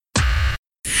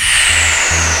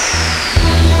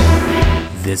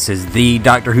This is the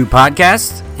Doctor Who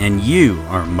podcast, and you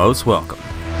are most welcome.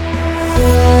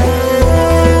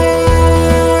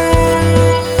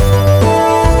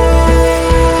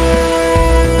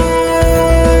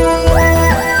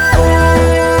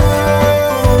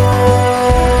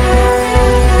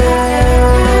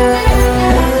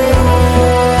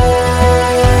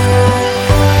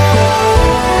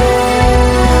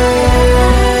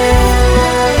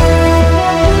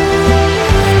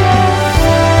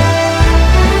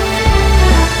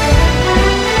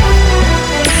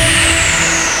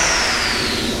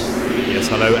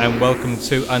 Welcome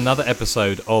to another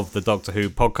episode of the Doctor Who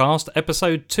podcast,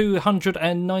 episode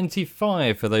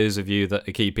 295 for those of you that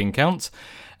are keeping count.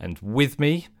 And with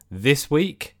me this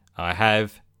week, I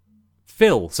have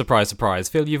Phil. Surprise, surprise.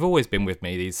 Phil, you've always been with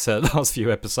me these last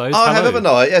few episodes. I have, haven't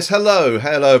I? Yes, hello.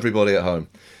 Hello, everybody at home.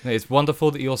 It's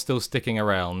wonderful that you're still sticking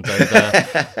around.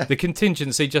 And, the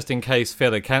contingency, just in case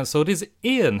Phil had cancelled, is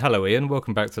Ian. Hello, Ian.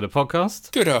 Welcome back to the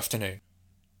podcast. Good afternoon.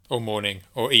 Or morning,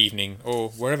 or evening, or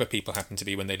wherever people happen to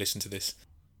be when they listen to this.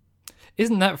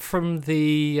 Isn't that from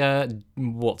the,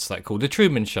 what's that called? The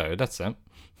Truman Show, that's it.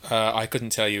 I couldn't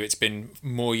tell you. It's been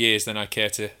more years than I care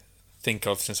to think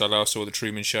of since I last saw The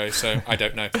Truman Show, so I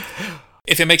don't know.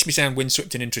 If it makes me sound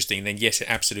windswept and interesting, then yes, it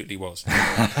absolutely was.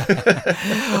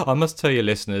 I must tell you,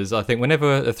 listeners, I think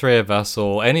whenever the three of us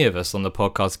or any of us on the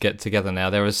podcast get together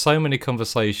now, there are so many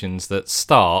conversations that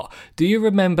start. Do you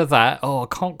remember that? Oh,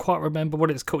 I can't quite remember what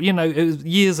it's called. You know, it was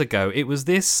years ago. It was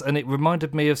this, and it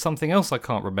reminded me of something else I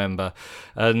can't remember.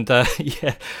 And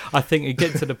yeah, I think it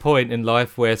gets to the point in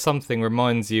life where something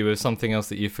reminds you of something else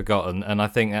that you've forgotten. And I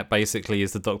think that basically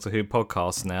is the Doctor Who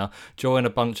podcast now. Join a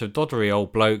bunch of doddery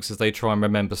old blokes as they try and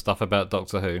remember stuff about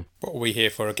Doctor Who. What are we here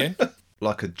for again?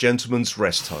 Like a gentleman's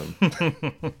rest home.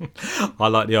 I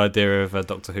like the idea of a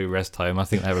Doctor Who rest home. I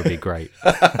think that would be great.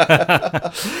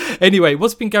 Anyway,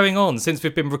 what's been going on since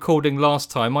we've been recording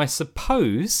last time? I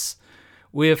suppose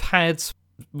we have had,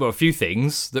 well, a few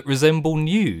things that resemble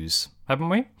news, haven't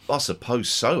we? I suppose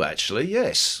so, actually,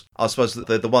 yes. I suppose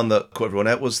that the one that caught everyone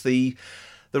out was the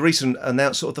recent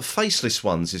announcement of the Faceless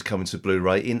Ones is coming to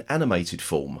Blu-ray in animated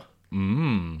form.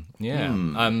 Yeah.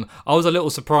 I was a little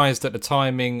surprised at the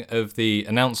timing of the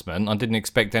announcement. I didn't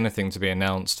expect anything to be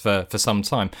announced for some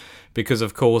time because,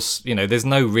 of course, you know, there's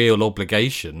no real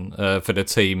obligation for the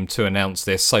team to announce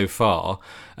this so far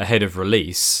ahead of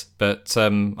release. But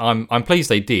I'm pleased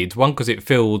they did. One, because it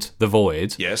filled the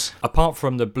void. Yes. Apart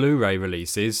from the Blu-ray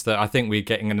releases, that I think we're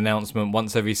getting an announcement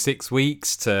once every 6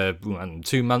 weeks to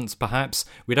 2 months, perhaps.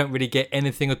 We don't really get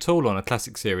anything at all on a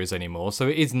classic series anymore. So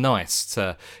it is nice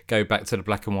to go back to the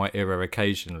black and white era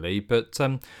occasionally. But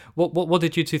what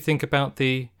did you two think about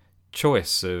the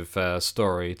choice of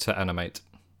story to animate?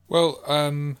 Well, I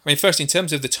mean, first, in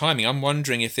terms of the timing, I'm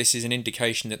wondering if this is an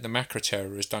indication that the Macra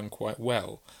Terror has done quite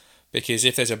well. Because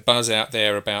if there's a buzz out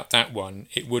there about that one,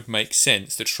 it would make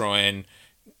sense to try and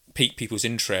pique people's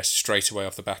interest straight away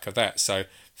off the back of that. So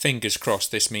fingers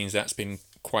crossed this means that's been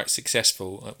quite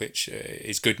successful, which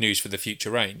is good news for the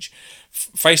future range.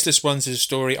 Faceless Ones is a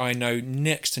story I know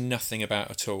next to nothing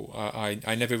about at all.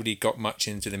 I never really got much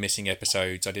into the missing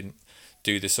episodes. I didn't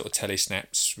do the sort of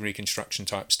telesnaps, reconstruction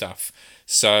type stuff.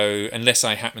 So unless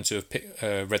I happen to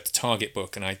have read the Target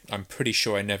book, and I'm pretty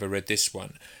sure I never read this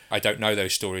one, I don't know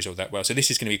those stories all that well. So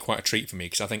this is going to be quite a treat for me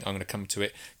because I think I'm going to come to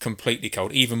it completely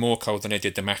cold, even more cold than I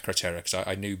did the Macra Terror, because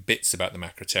I knew bits about the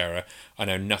Macra Terror. I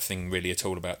know nothing really at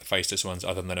all about the Faceless Ones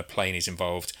other than a plane is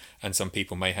involved and some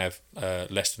people may have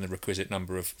less than the requisite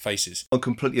number of faces. I'm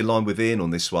completely aligned with Ian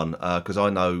on this one because I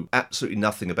know absolutely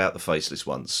nothing about the Faceless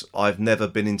Ones. I've never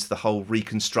been into the whole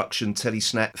reconstruction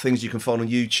telesnap things you can find on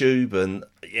YouTube, and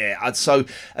yeah, so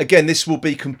again, this will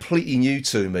be completely new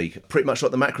to me, pretty much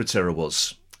like the Macra Terror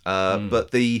was.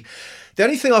 But the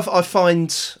only thing I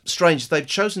find strange is they've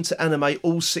chosen to animate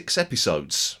all 6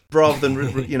 episodes rather than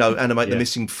animate the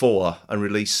missing 4 and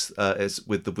release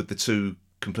with the 2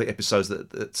 complete episodes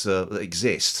that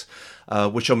exist,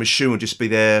 which I'm assuming will just be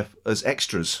there as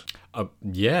extras. The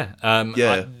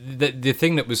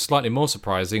thing that was slightly more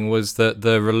surprising was that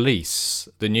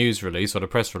the news release or the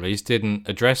press release didn't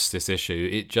address this issue.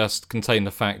 It just contained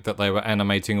the fact that they were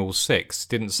animating all 6.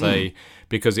 Didn't say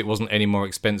because it wasn't any more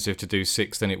expensive to do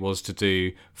 6 than it was to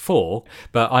do 4.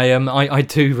 But I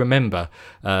do remember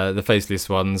the Faceless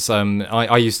Ones.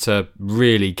 I used to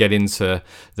really get into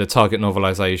the Target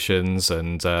novelizations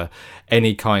and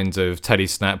any kind of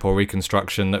telesnap or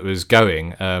reconstruction that was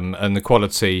going, and the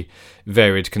quality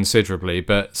varied considerably,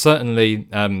 but certainly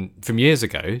from years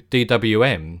ago,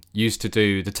 DWM used to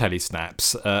do the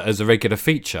telesnaps as a regular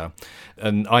feature,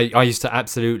 and I used to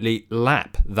absolutely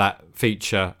lap that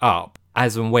feature up.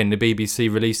 as and when the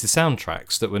BBC released the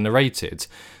soundtracks that were narrated.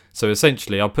 So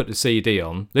essentially, I'll put the CD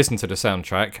on, listen to the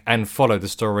soundtrack, and follow the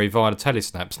story via the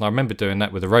telesnaps. And I remember doing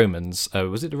that with the Romans.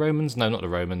 Was it the Romans? No, not the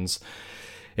Romans.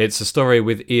 It's a story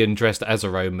with Ian dressed as a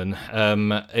Roman.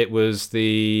 It was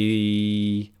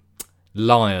the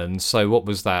Lions. So what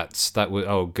was that? That was,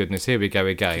 oh goodness, here we go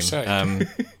again.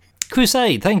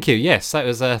 Crusade, thank you. Yes, that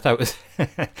was where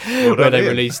they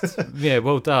released. Yeah,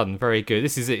 well done, very good.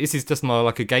 This is just more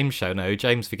like a game show now.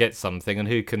 James forgets something, and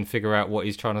who can figure out what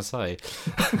he's trying to say?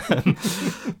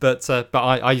 but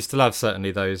I used to love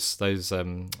certainly those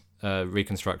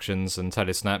reconstructions and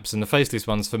telesnaps, and the Faceless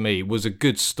ones for me was a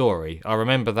good story. I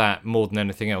remember that more than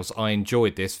anything else. I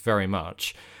enjoyed this very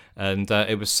much, and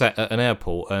it was set at an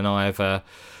airport, and I have a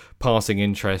passing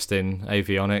interest in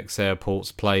avionics,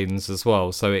 airports, planes as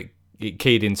well. So it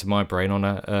keyed into my brain on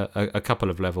a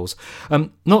couple of levels.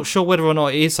 Not sure whether or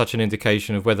not it is such an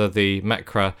indication of whether the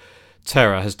Macra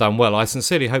Terror has done well. I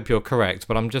sincerely hope you're correct,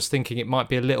 but I'm just thinking it might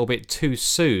be a little bit too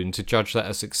soon to judge that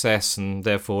a success, and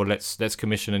therefore let's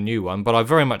commission a new one. But I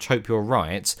very much hope you're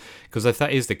right, because if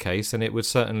that is the case, then it would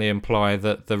certainly imply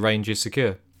that the range is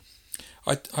secure.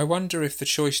 I wonder if the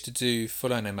choice to do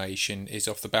full animation is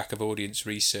off the back of audience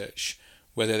research,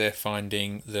 whether they're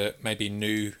finding that maybe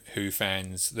new Who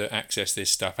fans that access this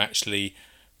stuff actually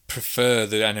prefer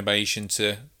the animation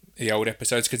to the old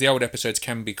episodes, because the old episodes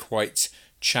can be quite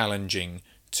challenging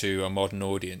to a modern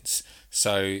audience.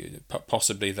 So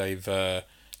possibly they've done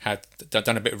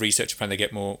a bit of research and they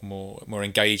get more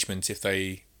engagement if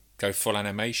they go full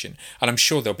animation. And I'm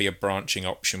sure there'll be a branching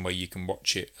option where you can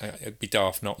watch it. It'd be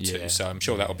daft not to, so I'm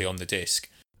sure that'll be on the disc.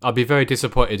 I'd be very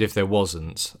disappointed if there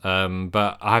wasn't,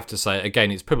 but I have to say, again,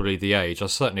 it's probably the age. I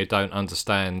certainly don't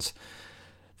understand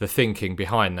the thinking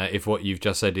behind that, if what you've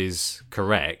just said is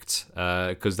correct,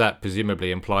 because that presumably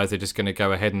implies they're just going to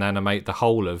go ahead and animate the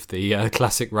whole of the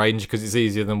classic range, because it's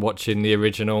easier than watching the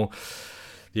original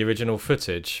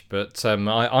footage. But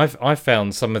I've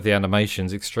found some of the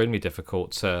animations extremely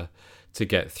difficult to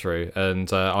get through,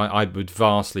 and I would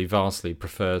vastly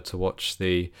prefer to watch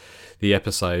the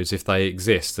episodes if they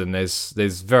exist, and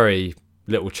there's very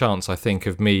little chance, I think,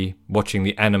 of me watching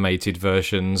the animated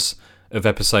versions of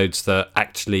episodes that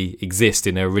actually exist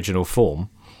in their original form.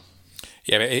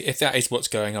 Yeah, but if that is what's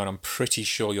going on, I'm pretty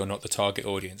sure you're not the target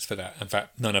audience for that. In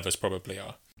fact, none of us probably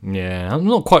are. Yeah, I'm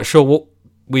not quite sure what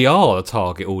we are a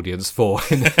target audience for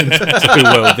in the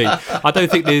world. I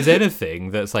don't think there's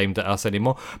anything that's aimed at us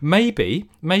anymore. Maybe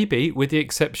with the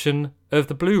exception of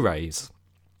the Blu-rays,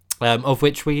 of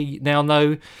which we now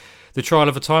know the Trial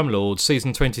of a Time Lord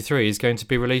season 23 is going to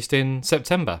be released in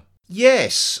September.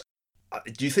 Yes.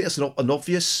 Do you think that's an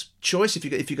obvious choice if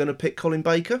you're going to pick Colin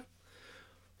Baker?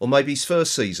 Or maybe his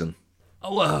first season?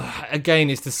 Well, again,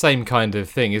 it's the same kind of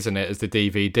thing, isn't it, as the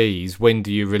DVDs? When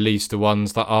do you release the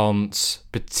ones that aren't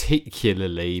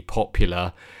particularly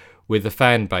popular with the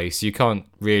fan base? You can't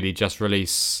really just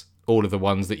release all of the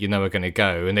ones that you know are going to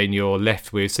go, and then you're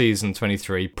left with season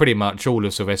 23, pretty much all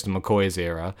of Sylvester McCoy's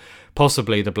era,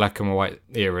 possibly the black and white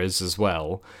eras as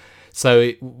well.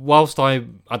 So whilst I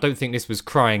don't think this was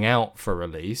crying out for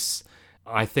release,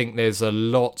 I think there's a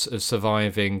lot of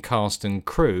surviving cast and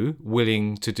crew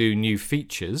willing to do new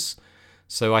features.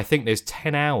 So I think there's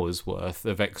 10 hours worth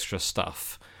of extra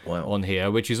stuff on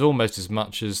here, which is almost as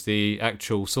much as the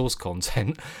actual source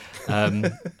content.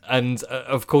 And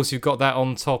of course, you've got that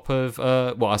on top of,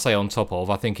 I say on top of,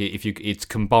 I think it's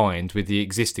combined with the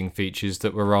existing features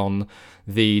that were on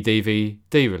the DVD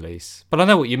release. But I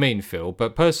know what you mean, Phil,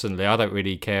 but personally, I don't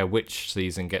really care which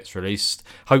season gets released.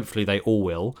 Hopefully they all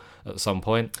will at some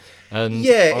point. And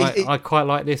yeah, I quite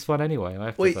like this one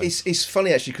anyway. It's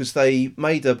funny actually, because they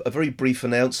made a very brief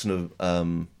announcement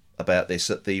about this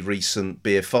at the recent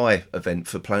BFI event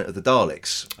for Planet of the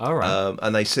Daleks. All right.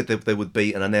 And they said that there would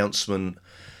be an announcement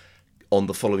on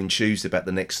the following Tuesday about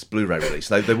the next Blu-ray release.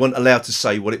 They weren't allowed to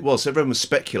say what it was. Everyone was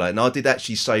speculating. I did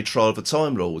actually say Trial of a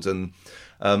Time Lord, and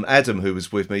Adam, who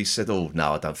was with me, said, "Oh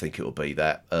no, I don't think it'll be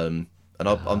that."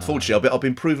 Unfortunately, I've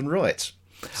been proven right.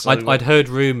 So, I'd heard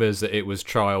rumours that it was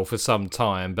Trial for some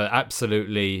time, but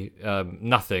absolutely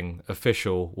nothing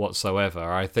official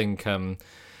whatsoever. I think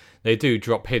they do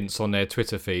drop hints on their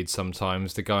Twitter feed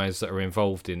sometimes, the guys that are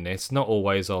involved in this, not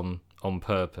always on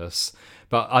purpose.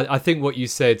 But I think what you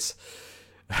said,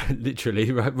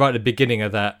 literally, right at the beginning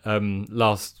of that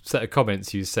last set of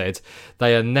comments you said,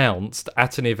 they announced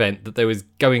at an event that there was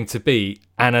going to be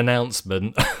an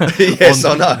announcement. Yes,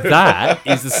 I know. That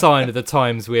is the sign of the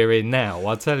times we're in now.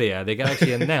 I'll tell you, they can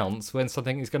actually announce when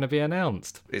something is going to be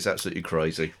announced. It's absolutely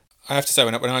crazy. I have to say,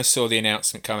 when I saw the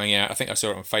announcement coming out, I think I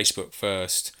saw it on Facebook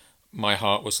first, my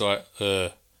heart was like,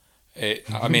 ugh.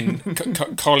 I mean,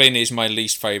 Colin is my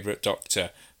least favourite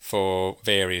Doctor for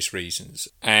various reasons,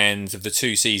 and of the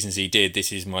 2 seasons he did,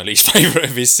 this is my least favourite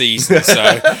of his seasons.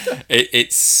 So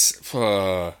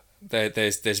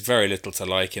there's very little to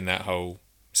like in that whole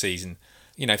season.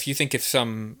 You know, if you think of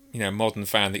some, modern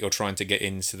fan that you're trying to get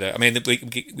into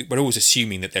we're always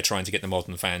assuming that they're trying to get the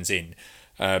modern fans in,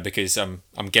 because I'm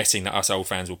guessing that us old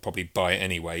fans will probably buy it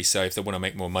anyway. So if they want to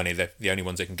make more money, they're the only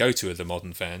ones they can go to are the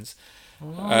modern fans.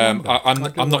 I'm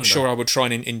not sure I would try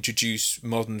and introduce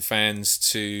modern fans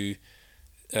to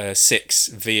 6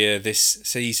 via this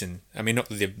season. I mean, not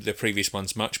that the previous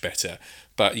one's much better,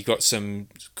 but you got some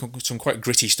quite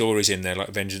gritty stories in there, like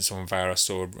Vengeance on Varus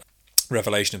or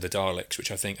Revelation of the Daleks,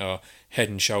 which I think are head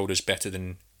and shoulders better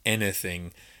than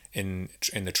anything in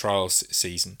the Trials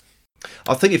season.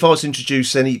 I think if I was to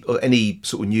introduce any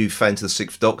sort of new fan to the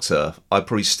Sixth Doctor, I'd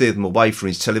probably steer them away from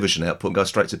his television output and go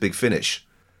straight to Big Finish.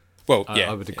 Well,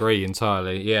 yeah, I would agree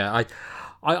entirely. Yeah,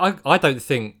 I don't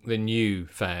think the new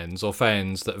fans or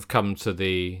fans that have come to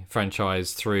the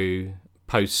franchise through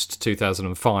post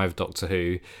 2005 Doctor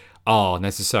Who are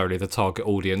necessarily the target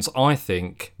audience. I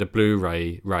think the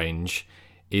Blu-ray range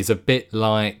is a bit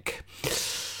like,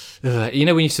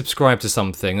 when you subscribe to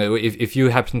something, if you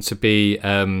happen to be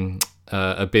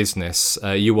a business,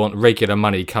 you want regular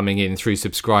money coming in through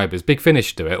subscribers. Big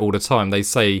Finish do it all the time. They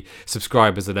say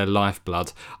subscribers are their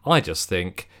lifeblood. I just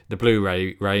think the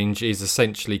Blu-ray range is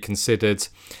essentially considered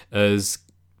as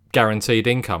guaranteed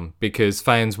income because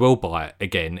fans will buy it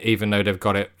again, even though they've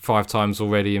got it 5 times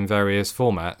already in various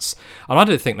formats. And I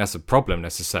don't think that's a problem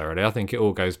necessarily. I think it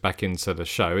all goes back into the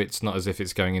show. It's not as if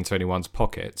it's going into anyone's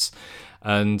pockets.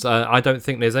 And I don't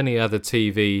think there's any other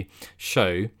TV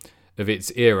show of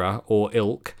its era or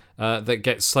ilk that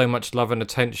gets so much love and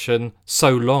attention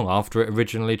so long after it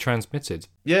originally transmitted.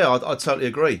 Yeah, I totally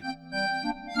agree.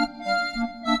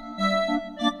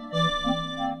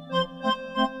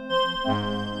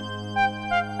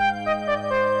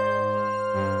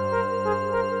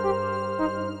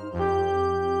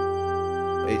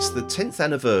 It's the 10th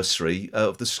anniversary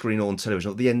of the screen on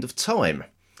television at the end of time.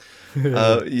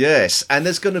 Yes, and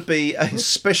there's going to be a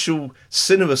special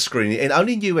cinema screening in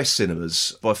only US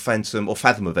cinemas by Fathom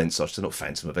Events. I should say, not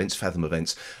Phantom Events, Fathom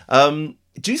Events.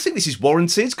 Do you think this is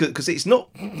warranted? Because it's not,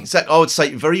 I would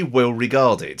say, very well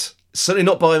regarded. Certainly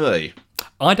not by me.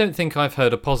 I don't think I've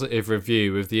heard a positive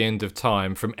review of The End of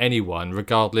Time from anyone,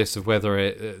 regardless of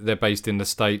whether they're based in the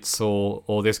States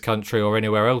or this country or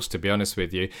anywhere else, to be honest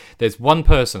with you. There's one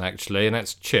person, actually, and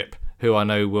that's Chip, who I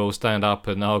know will stand up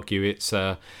and argue its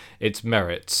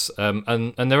merits.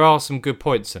 And there are some good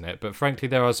points in it, but frankly,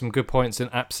 there are some good points in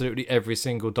absolutely every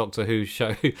single Doctor Who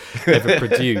show ever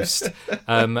produced.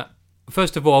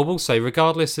 First of all, I will say,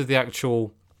 regardless of the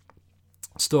actual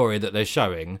story that they're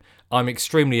showing, I'm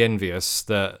extremely envious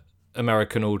that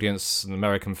American audience and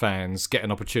American fans get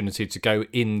an opportunity to go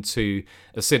into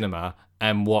a cinema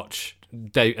and watch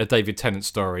a David Tennant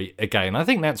story again. I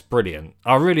think that's brilliant.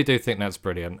 I really do think that's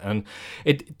brilliant. And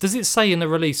does it say in the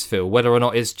release, Phil, whether or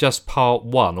not it's just part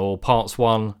 1 or parts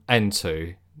 1 and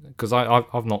 2? Because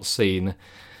I've not seen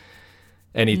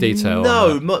any detail.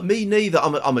 No, me neither.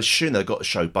 I'm assuming they've got to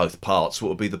show both parts. What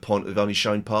would be the point of only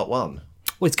showing part 1?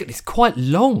 Well, it's quite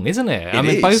long, isn't it? I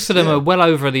mean, both of them are well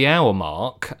over the hour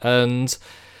mark, and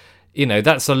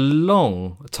that's a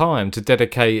long time to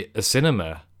dedicate a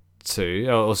cinema to,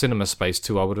 or cinema space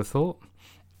to, I would have thought.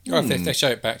 Well, if they show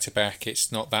it back to back,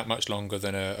 it's not that much longer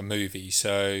than a movie.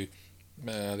 So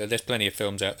there's plenty of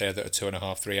films out there that are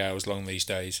 2.5, 3 hours long these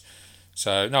days.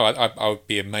 So no, I would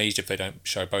be amazed if they don't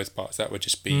show both parts. That would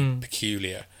just be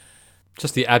peculiar.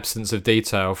 Just the absence of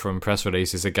detail from press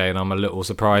releases again, I'm a little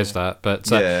surprised at. But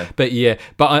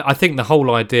I think the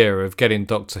whole idea of getting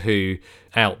Doctor Who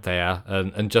out there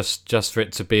and just for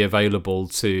it to be available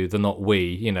to the not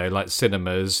we, like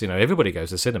cinemas, everybody goes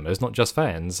to cinemas, not just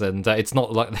fans, and it's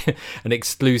not like an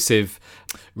exclusive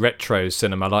retro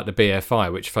cinema like the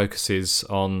BFI, which focuses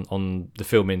on the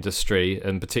film industry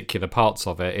and particular parts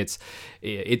of it.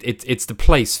 It's the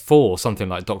place for something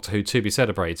like Doctor Who to be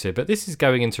celebrated, but this is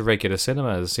going into regular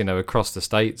cinemas, across the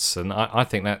States, and I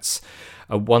think that's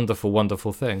a wonderful,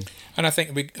 wonderful thing. And I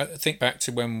think back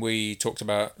to when we talked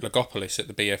about Logopolis at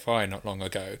the BFI not long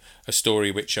ago, a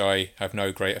story which I have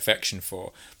no great affection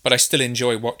for, but I still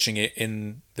enjoy watching it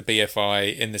in the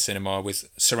BFI, in the cinema,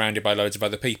 surrounded by loads of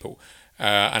other people.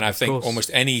 And I think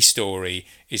almost any story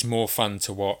is more fun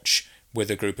to watch with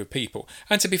a group of people.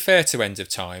 And to be fair to End of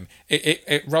Time,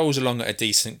 it rolls along at a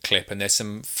decent clip, and there's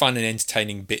some fun and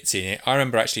entertaining bits in it. I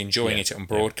remember actually enjoying it on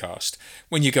broadcast.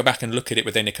 When you go back and look at it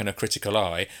with any kind of critical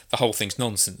eye, the whole thing's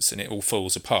nonsense and it all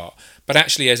falls apart. But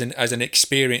actually, as an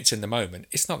experience in the moment,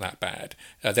 it's not that bad.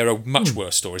 There are much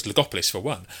worse stories, Legopolis for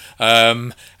one.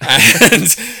 And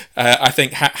I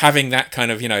think having that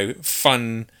kind of,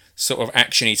 fun sort of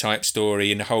actiony type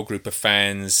story and a whole group of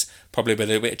fans, probably with a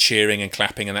little bit of cheering and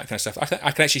clapping and that kind of stuff,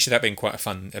 I can actually see that being quite a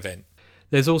fun event.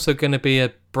 There's also going to be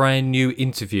a brand new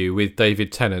interview with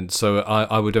David Tennant, so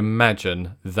I would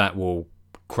imagine that will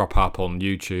crop up on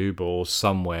YouTube or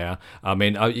somewhere. I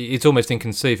mean, it's almost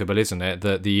inconceivable, isn't it,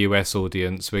 that the US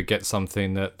audience would get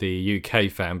something that the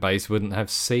UK fan base wouldn't have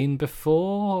seen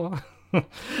before?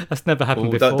 That's never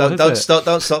happened before. Don't start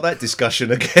that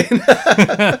discussion again.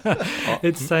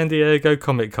 It's San Diego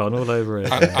Comic Con all over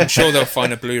it. I'm sure they'll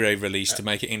find a Blu-ray release to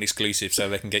make it inexclusive, so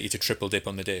they can get you to triple dip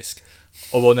on the disc.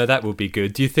 Oh well, no, that would be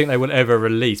good. Do you think they will ever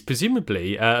release?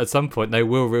 Presumably, at some point they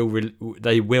will re-release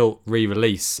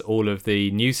all of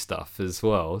the new stuff as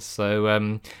well.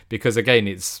 So, because again,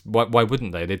 it's why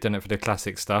wouldn't they? They've done it for the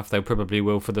classic stuff. They probably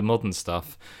will for the modern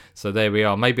stuff. So there we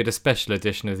are. Maybe the special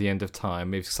edition of the End of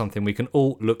Time is something we can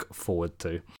all look forward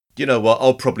to. You know what?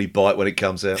 I'll probably buy it when it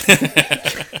comes out.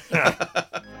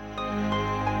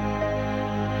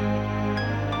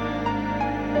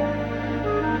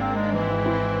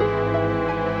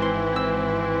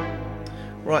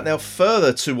 Right, now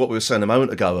further to what we were saying a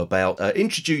moment ago about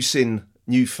introducing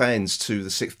new fans to the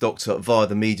Sixth Doctor via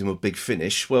the medium of Big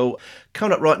Finish. Well,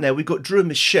 coming up right now, we've got Drew and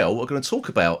Michelle are going to talk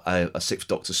about a Sixth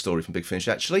Doctor story from Big Finish,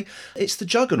 actually. It's the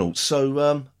Juggernauts,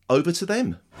 so over to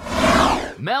them.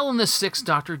 Mel and the Sixth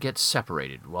Doctor get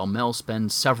separated. While Mel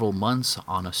spends several months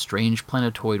on a strange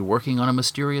planetoid working on a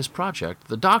mysterious project,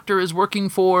 the Doctor is working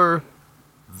for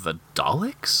the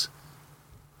Daleks?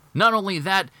 Not only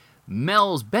that,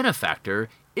 Mel's benefactor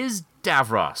is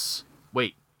Davros.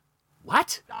 Wait,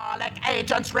 what? Dalek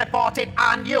agents reported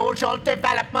unusual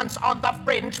developments on the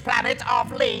fringe planet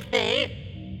of Lethe.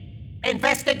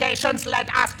 Investigations led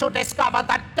us to discover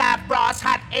that Davros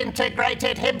had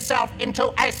integrated himself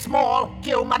into a small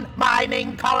human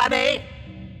mining colony.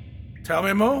 Tell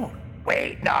me more.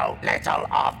 We know little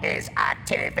of his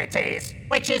activities,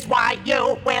 which is why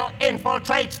you will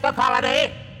infiltrate the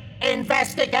colony,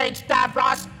 investigate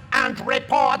Davros, and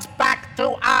report back to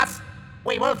us.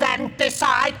 We will then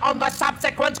decide on the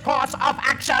subsequent course of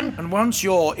action. And once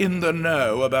you're in the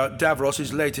know about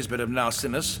Davros' latest bit of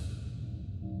nastiness,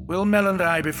 will Mel and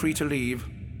I be free to leave?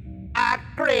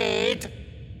 Agreed.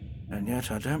 And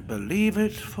yet I don't believe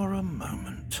it for a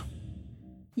moment.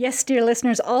 Yes, dear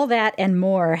listeners, all that and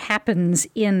more happens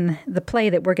in the play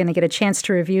that we're going to get a chance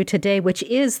to review today, which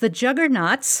is The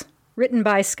Juggernauts, written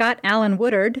by Scott Allen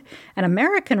Woodard, an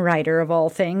American writer of all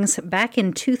things, back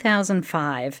in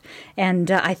 2005.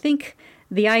 And I think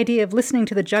the idea of listening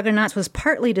to The Juggernauts was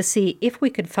partly to see if we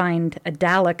could find a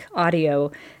Dalek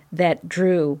audio that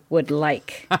Drew would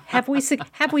like. Have we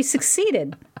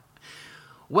succeeded?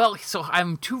 Well, so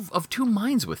I'm of two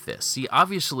minds with this. See,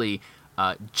 obviously,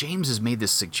 James has made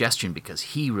this suggestion because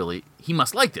he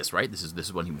must like this, right? This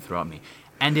is what he would throw at me.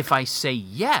 And if I say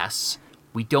yes,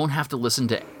 we don't have to listen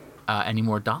to any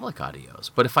more Dalek audios.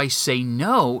 But if I say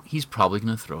no, he's probably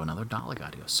going to throw another Dalek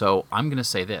audio. So I'm going to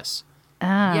say this.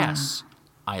 Yes,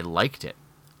 I liked it.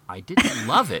 I didn't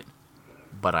love it,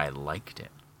 but I liked it.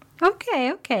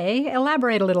 Okay.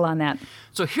 Elaborate a little on that.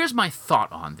 So here's my thought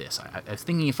on this. I was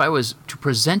thinking if I was to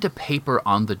present a paper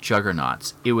on the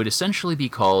Juggernauts, it would essentially be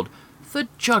called The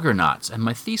Juggernauts. And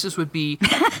my thesis would be,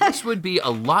 this would be a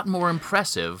lot more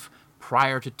impressive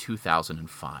prior to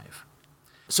 2005.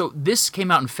 So this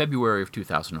came out in February of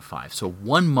 2005, so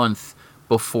 1 month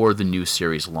before the new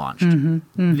series launched.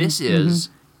 This is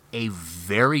a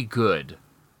very good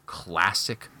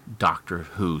classic Doctor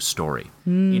Who story.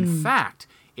 In fact,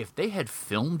 if they had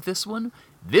filmed this one,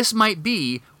 this might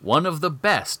be one of the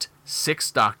best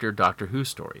Sixth Doctor Doctor Who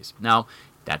stories. Now,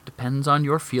 that depends on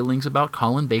your feelings about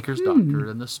Colin Baker's Doctor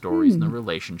and the stories and the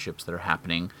relationships that are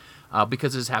happening,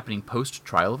 because it's happening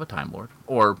post-Trial of a Time Lord.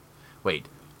 Or, wait,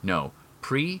 no,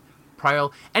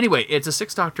 pre-Trial. Anyway, it's a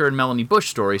Sixth Doctor and Melanie Bush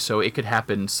story, so it could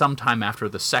happen sometime after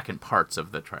the second parts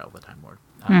of the Trial of the Time Lord.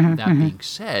 That being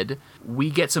said,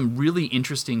 we get some really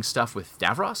interesting stuff with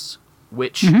Davros,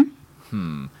 which,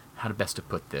 how to best to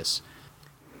put this?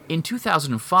 In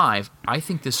 2005, I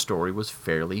think this story was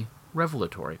fairly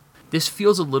revelatory. This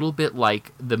feels a little bit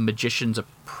like The Magician's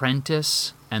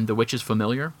Apprentice and The Witch's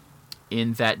Familiar,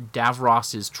 in that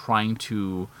Davros is trying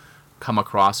to come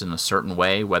across in a certain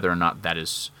way, whether or not that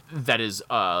is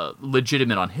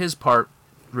legitimate on his part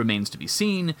remains to be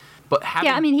seen. But having,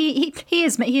 yeah, I mean, he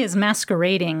is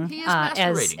masquerading,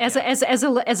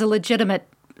 as a legitimate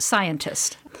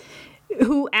scientist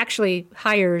who actually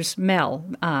hires Mel,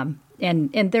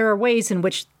 and there are ways in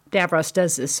which Davros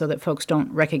does this so that folks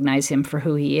don't recognize him for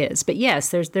who he is. But yes,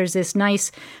 there's this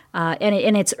nice,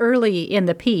 and it's early in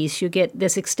the piece. You get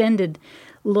this extended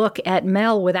look at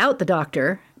Mel without the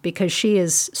Doctor, because she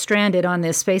is stranded on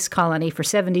this space colony for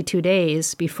 72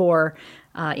 days before,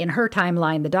 in her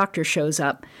timeline, the Doctor shows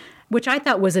up, which I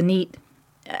thought was a neat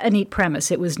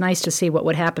premise. It was nice to see what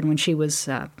would happen when she was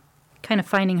kind of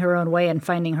finding her own way and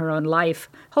finding her own life,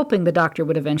 hoping the Doctor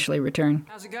would eventually return.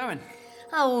 How's it going?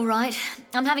 Oh, all right.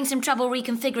 I'm having some trouble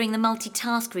reconfiguring the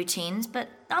multitask routines, but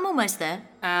I'm almost there.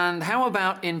 And how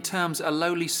about in terms a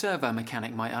lowly servo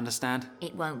mechanic might understand?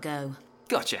 It won't go.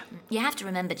 Gotcha. You have to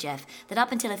remember, Jeff, that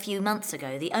up until a few months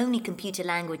ago, the only computer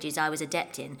languages I was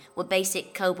adept in were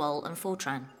BASIC, COBOL, and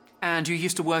Fortran. And you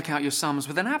used to work out your sums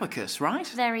with an abacus, right?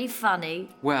 Very funny.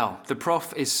 Well, the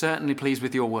prof is certainly pleased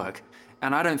with your work,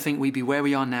 and I don't think we'd be where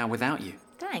we are now without you.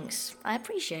 Thanks. I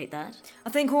appreciate that. I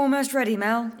think we're almost ready,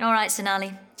 Mel. All right,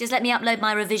 Sonali. Just let me upload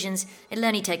my revisions. It'll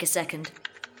only take a second.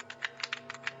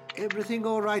 Everything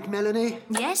all right, Melanie?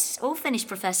 Yes, all finished,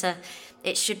 Professor.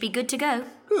 It should be good to go.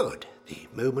 Good. The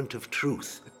moment of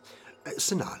truth.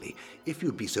 Sonali, if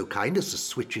you'd be so kind as to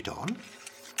switch it on.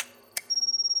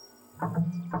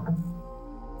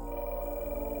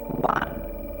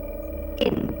 1.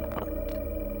 Input.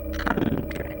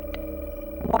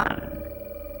 100. 1.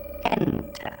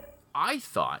 Enter. I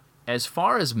thought, as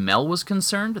far as Mel was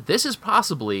concerned, this is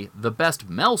possibly the best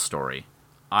Mel story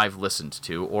I've listened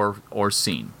to or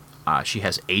seen. She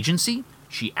has agency.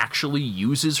 She actually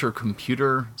uses her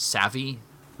computer savvy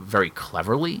very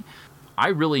cleverly. I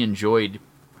really enjoyed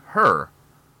her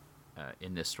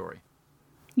in this story.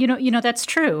 You know that's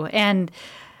true, and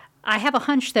I have a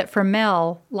hunch that for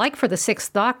Mel, like for the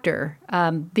Sixth Doctor,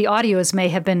 the audios may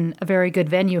have been a very good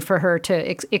venue for her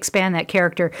to expand that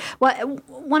character. Well,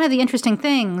 one of the interesting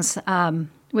things,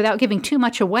 without giving too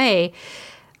much away,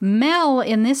 Mel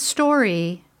in this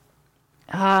story,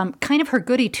 kind of her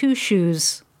goody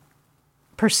two-shoes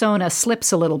persona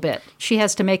slips a little bit. She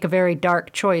has to make a very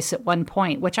dark choice at one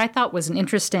point, which I thought was an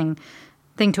interesting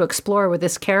thing to explore with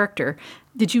this character.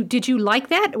 Did you like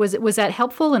that? Was that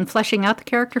helpful in fleshing out the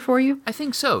character for you? I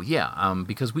think so, yeah.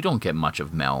 Because we don't get much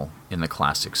of Mel in the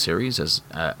classic series as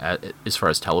far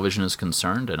as television is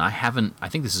concerned, and I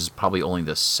think this is probably only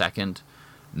the second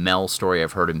Mel story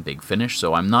I've heard in Big Finish,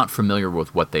 so I'm not familiar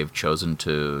with what they've chosen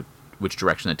to, which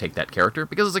direction they take that character,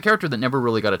 because it's a character that never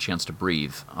really got a chance to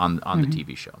breathe on the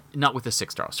TV show. Not with the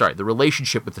Sixth Doctor. Sorry, the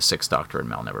relationship with the Sixth Doctor and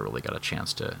Mel never really got a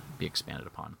chance to be expanded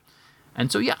upon. And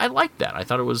so, yeah, I liked that. I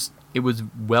thought it was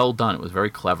well done. It was very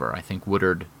clever. I think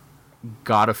Woodard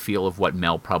got a feel of what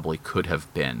Mel probably could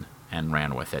have been and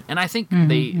ran with it. And I think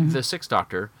the Sixth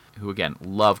Doctor, who, again,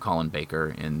 love Colin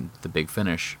Baker in The Big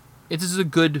Finish, it is a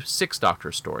good Sixth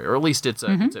Doctor story, or at least it's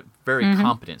a very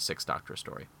competent Sixth Doctor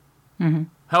story.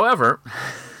 However,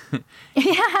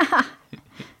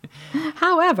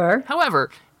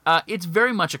 it's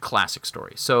very much a classic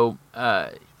story. So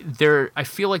I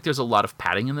feel like there's a lot of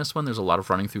padding in this one. There's a lot of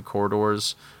running through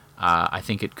corridors. I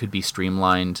think it could be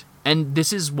streamlined. And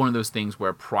this is one of those things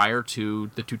where prior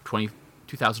to the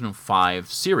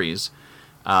 2005 series,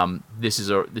 this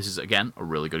is again a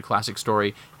really good classic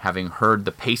story. Having heard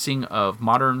the pacing of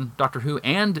modern Doctor Who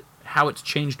and how it's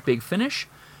changed Big Finish,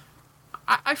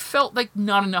 I felt like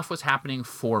not enough was happening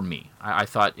for me. I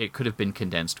thought it could have been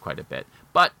condensed quite a bit.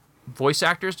 But voice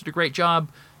actors did a great job.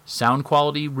 Sound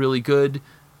quality, really good.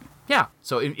 Yeah,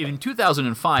 so in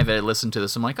 2005, I listened to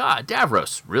this. I'm like,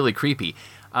 Davros, really creepy.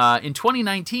 In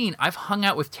 2019, I've hung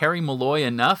out with Terry Malloy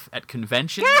enough at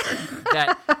conventions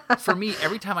that for me,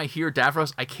 every time I hear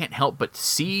Davros, I can't help but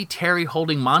see Terry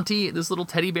holding Monty, this little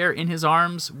teddy bear, in his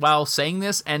arms while saying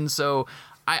this. And so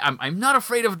I'm not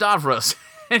afraid of Davros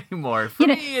anymore. For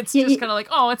me, it's just kind of like,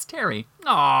 it's Terry.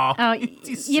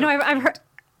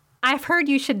 I've heard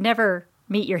you should never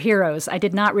meet your heroes. I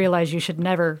did not realize you should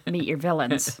never meet your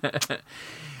villains.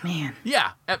 Man.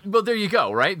 Yeah. Well, there you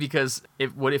go, right? Because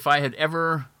if I had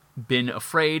ever been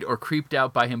afraid or creeped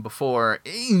out by him before,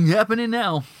 ain't happening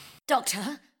now.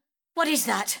 Doctor, what is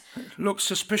that? It looks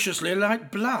suspiciously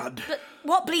like blood. But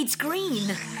what bleeds green?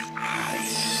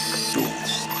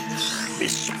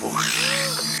 Miss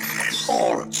Bush.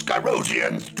 All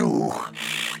Skyrosians do.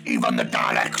 Even the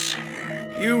Daleks.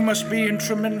 You must be in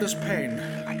tremendous pain.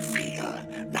 I feel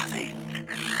nothing.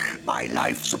 My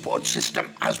life support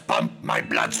system has pumped my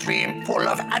bloodstream full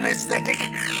of anesthetic.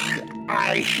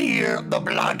 I hear the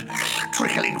blood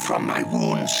trickling from my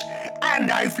wounds,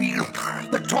 and I feel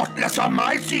the tautness on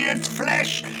my seared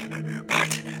flesh.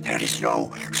 But there is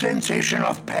no sensation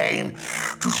of pain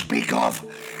to speak of.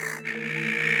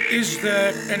 Is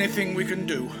there anything we can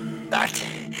do? That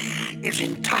is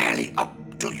entirely up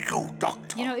to you,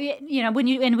 Doctor. When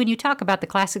you talk about the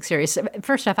classic series,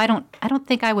 first off, I don't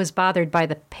think I was bothered by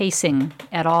the pacing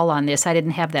at all on this. I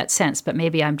didn't have that sense, but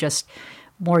maybe I'm just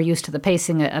more used to the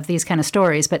pacing of these kind of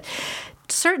stories. But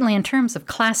certainly, in terms of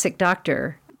classic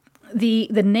Doctor, the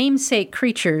namesake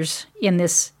creatures in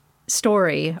this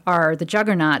story are the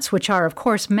Juggernauts, which are, of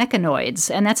course, mechanoids.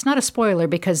 And that's not a spoiler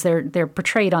because they're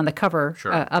portrayed on the cover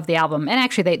of the album. And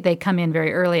actually, they come in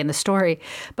very early in the story.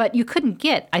 But you couldn't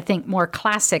get, I think, more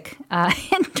classic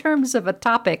in terms of a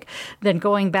topic than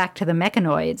going back to the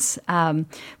mechanoids,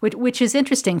 which is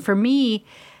interesting. For me,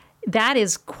 that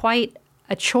is quite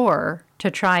a chore to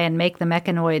try and make the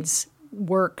mechanoids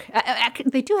work.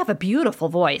 They do have a beautiful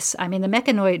voice. I mean, the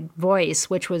mechanoid voice,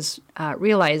 which was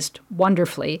realized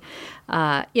wonderfully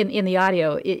in the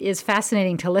audio, is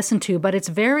fascinating to listen to, but it's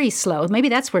very slow. Maybe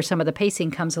that's where some of the pacing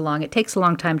comes along. It takes a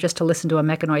long time just to listen to a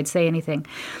mechanoid say anything.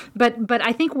 But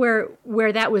I think where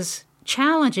that was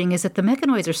challenging is that the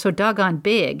mechanoids are so doggone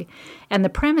big, and the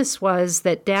premise was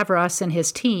that Davros and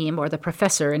his team, or the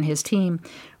professor and his team,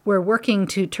 were working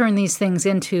to turn these things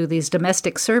into these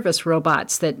domestic service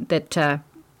robots that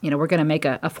were going to make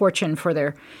a fortune for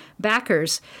their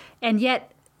backers, and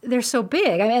yet they're so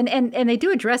big. And they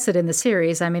do address it in the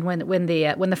series. I mean, when the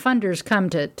funders come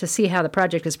to see how the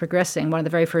project is progressing, one of the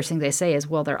very first things they say is,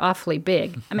 "Well, they're awfully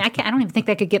big." I mean, I don't even think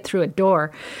they could get through a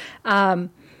door.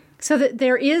 So that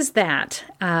there is that,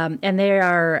 and they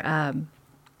are.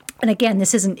 And again,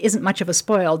 this isn't much of a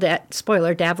spoiler.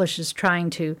 Davlish is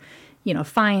trying to,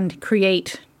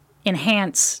 create,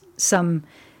 enhance some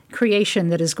creation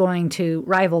that is going to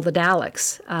rival the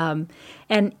Daleks.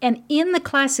 And in the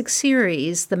classic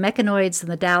series, the mechanoids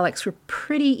and the Daleks were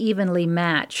pretty evenly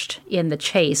matched in the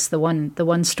chase. The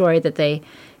one story that they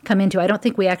come into, I don't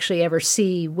think we actually ever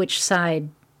see which side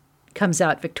comes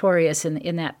out victorious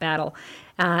in that battle.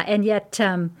 And yet,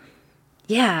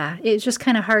 it's just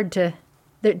kind of hard to.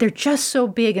 They're just so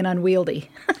big and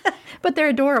unwieldy, but they're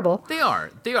adorable. They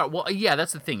are. Well, yeah,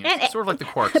 that's the thing. It's sort of like the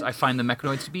Quarks. I find the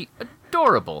mechanoids to be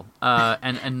adorable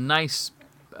and a nice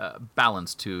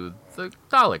balance to the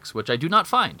Daleks, which I do not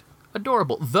find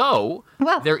adorable. Though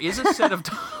there is a set of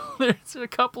there's a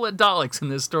couple of Daleks in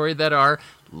this story that are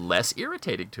less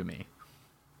irritating to me.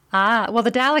 Well,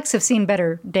 the Daleks have seen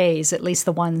better days, at least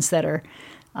the ones that are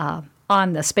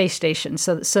on the space station.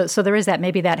 So there is that.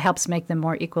 Maybe that helps make them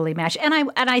more equally matched. And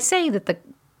I say that the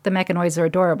mechanoids are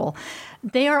adorable.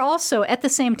 They are also, at the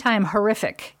same time,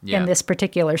 horrific in this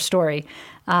particular story.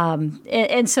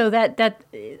 And so that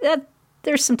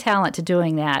there's some talent to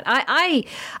doing that. I've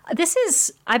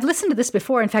listened to this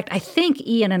before. In fact, I think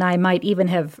Ian and I might even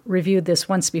have reviewed this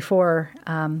once before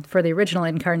for the original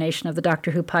incarnation of the Doctor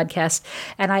Who podcast.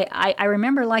 And I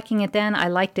remember liking it then. I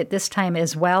liked it this time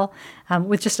as well,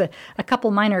 with just a couple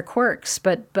minor quirks.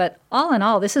 But all in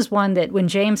all, this is one that when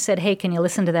James said, "Hey, can you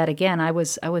listen to that again?" I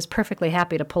was perfectly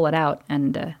happy to pull it out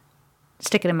and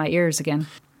stick it in my ears again.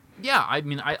 Yeah, I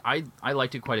mean, I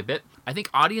liked it quite a bit. I think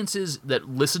audiences that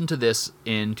listened to this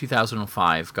in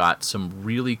 2005 got some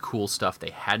really cool stuff they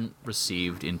hadn't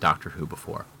received in Doctor Who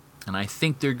before. And I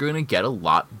think they're going to get a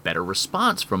lot better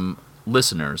response from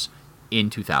listeners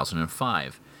in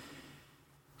 2005.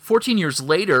 14 years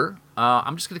later,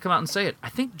 I'm just going to come out and say it. I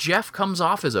think Jeff comes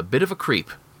off as a bit of a creep.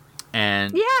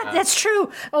 And that's true.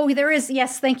 Oh, there is.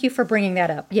 Yes, thank you for bringing that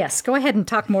up. Yes, go ahead and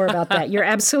talk more about that. You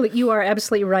are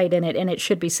absolutely right in it, and it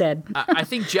should be said. I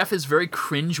think Jeff is very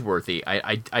cringeworthy.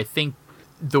 I think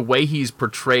the way he's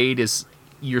portrayed is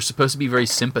you're supposed to be very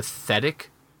sympathetic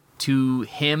to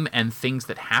him and things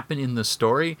that happen in the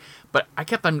story, but I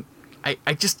kept on. I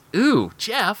just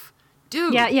Jeff,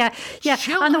 dude. Yeah.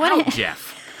 Chill on the one out, hand,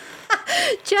 Jeff.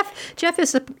 Jeff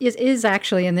is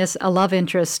actually in this a love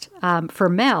interest for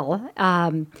Mel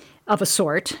of a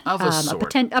sort,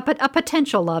 a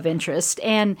potential love interest,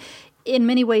 and in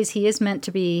many ways he is meant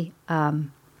to be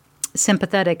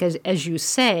sympathetic, as you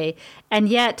say, and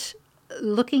yet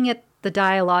looking at the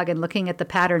dialogue and looking at the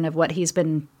pattern of what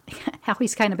how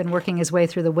he's kind of been working his way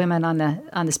through the women on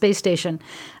the space station,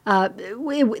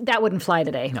 that wouldn't fly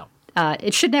today. No.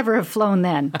 It should never have flown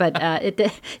then, but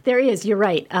there is, you're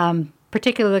right,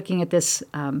 particularly looking at this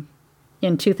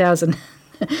in 2000,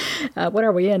 what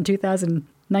are we in,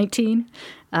 2019?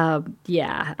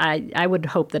 I would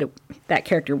hope that that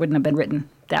character wouldn't have been written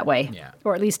that way. Yeah.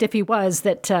 Or at least if he was,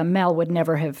 that Mel would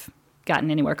never have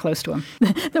gotten anywhere close to him.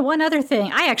 The one other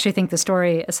thing, I actually think the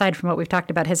story, aside from what we've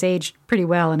talked about, has aged pretty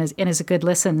well and is a good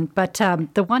listen. But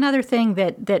the one other thing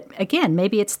that again,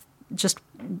 maybe it's just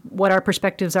what our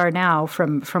perspectives are now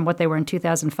from what they were in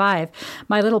 2005.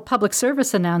 My little public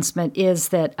service announcement is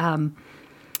that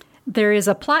there is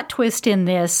a plot twist in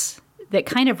this that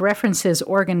kind of references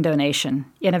organ donation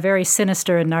in a very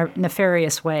sinister and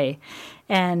nefarious way.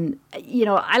 And,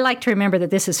 I like to remember that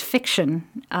this is fiction.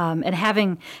 And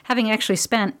having actually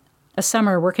spent a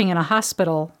summer working in a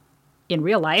hospital in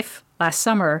real life last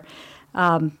summer,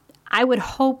 I would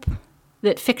hope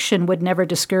that fiction would never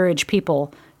discourage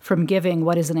people from giving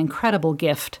what is an incredible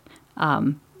gift,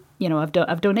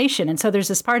 of donation. And so there's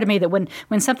this part of me that when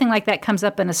something like that comes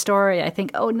up in a story, I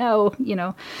think, oh no,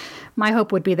 my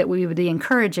hope would be that we would be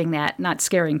encouraging that, not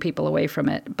scaring people away from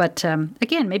it. But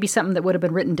again, maybe something that would have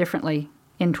been written differently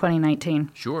in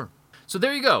 2019. Sure. So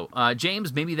there you go.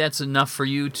 James, maybe that's enough for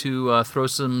you to throw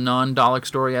some non-Dalek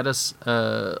story at us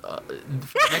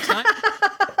next time?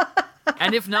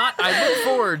 And if not, I look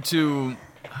forward to...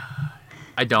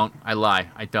 I don't. I lie.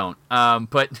 I don't.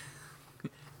 But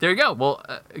there you go. Well,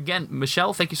 again,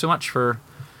 Michelle, thank you so much for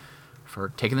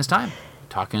taking this time,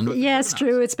 talking. Yes,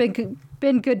 Drew. It's been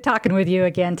good talking with you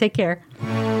again. Take care.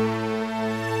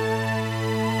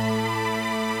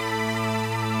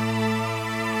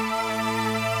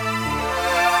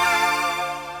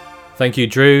 Thank you,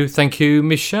 Drew. Thank you,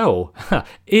 Michelle.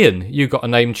 Ian, you got a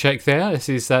name check there. This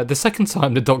is the second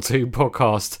time the Doctor Who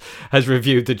podcast has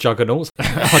reviewed the Juggernauts.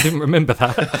 I didn't remember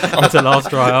that until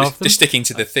after I asked them. Just sticking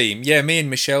to the theme. Yeah, me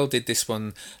and Michelle did this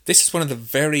one. This is one of the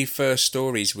very first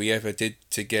stories we ever did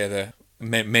together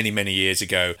many, many years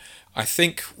ago. I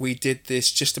think we did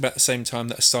this just about the same time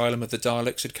that Asylum of the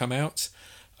Daleks had come out.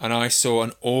 And I saw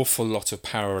an awful lot of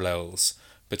parallels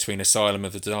between Asylum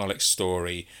of the Daleks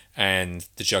story and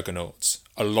the Juggernauts.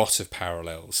 A lot of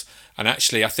parallels. And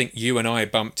actually, I think you and I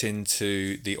bumped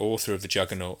into the author of the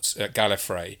Juggernauts at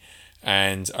Gallifrey,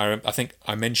 and I think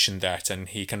I mentioned that, and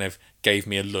he kind of gave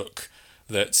me a look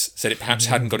that said it perhaps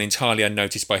hadn't gone entirely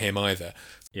unnoticed by him either.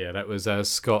 Yeah, that was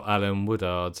Scott Allen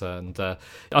Woodard, and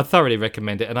I thoroughly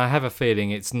recommend it. And I have a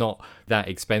feeling it's not that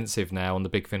expensive now on the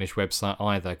Big Finish website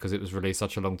either, because it was released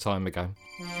such a long time ago.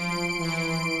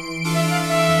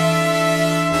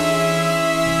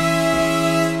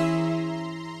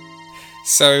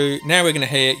 So now we're going to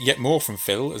hear yet more from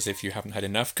Phil, as if you haven't had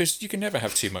enough, because you can never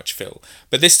have too much Phil.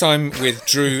 But this time with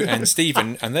Drew and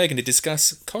Stephen, and they're going to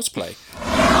discuss cosplay.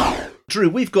 Drew,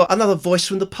 we've got another voice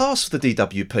from the past for the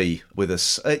DWP with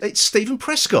us. It's Stephen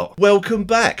Prescott. Welcome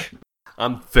back.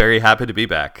 I'm very happy to be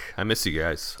back. I miss you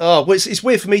guys. Oh, well, it's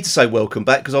weird for me to say welcome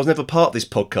back because I was never part of this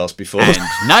podcast before. And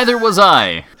neither was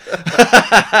I.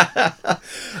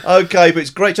 Okay, but it's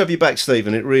great to have you back,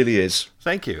 Stephen. It really is.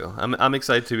 Thank you. I'm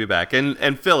excited to be back.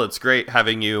 And Phil, it's great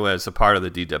having you as a part of the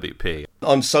DWP.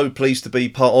 I'm so pleased to be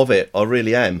part of it. I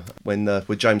really am. When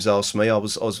James asked me, I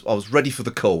was ready for the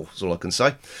call, is all I can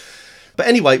say. But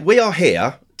anyway, we are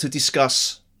here to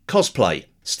discuss cosplay.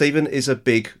 Stephen is a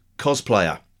big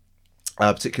cosplayer.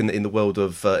 Particularly in the world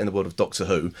of Doctor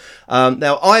Who.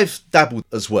 Now, I've dabbled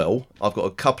as well. I've got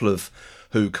a couple of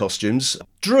Who costumes.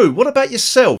 Drew, what about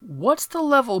yourself? What's the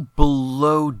level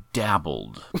below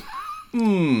dabbled?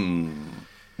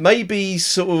 Maybe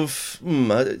sort of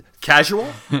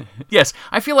casual. Yes,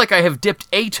 I feel like I have dipped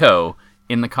a toe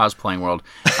in the cosplaying world.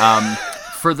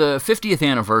 For the 50th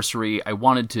anniversary, I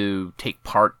wanted to take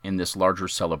part in this larger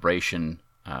celebration.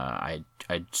 I'd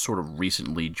sort of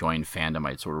recently joined fandom.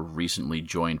 I'd sort of recently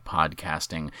joined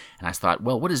podcasting. And I thought,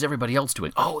 well, what is everybody else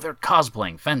doing? Oh, they're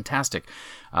cosplaying. Fantastic.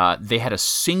 They had a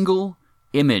single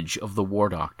image of the War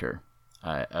Doctor,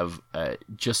 of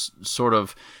just sort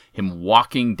of him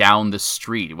walking down the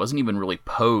street. It wasn't even really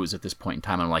posed at this point in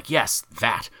time. I'm like, yes,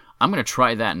 that. I'm going to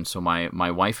try that. And so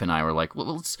my wife and I were like,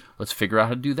 well, let's figure out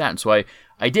how to do that. And so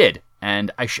I did. And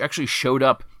I actually showed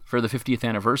up for the 50th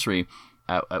anniversary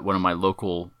at one of my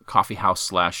local coffee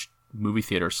house / movie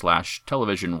theater /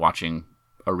 television watching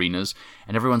arenas,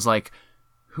 and everyone's like,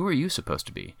 who are you supposed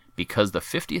to be? Because the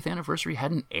 50th anniversary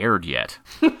hadn't aired yet.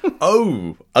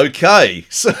 Oh, okay.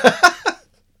 So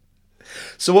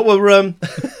what were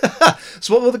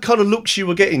the kind of looks you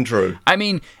were getting, Drew? I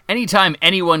mean, anytime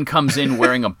anyone comes in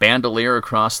wearing a bandolier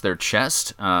across their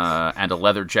chest and a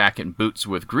leather jacket and boots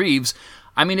with greaves,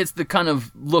 I mean, it's the kind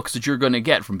of looks that you're going to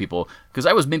get from people. Because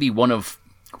I was maybe one of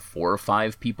 4 or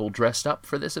 5 people dressed up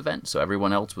for this event. So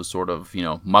everyone else was sort of,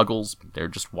 muggles. They're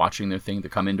just watching their thing. They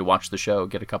come in to watch the show,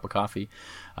 get a cup of coffee.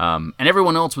 And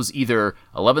everyone else was either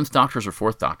 11th Doctors or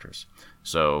 4th Doctors.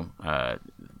 So,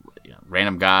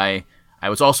 random guy. I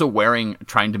was also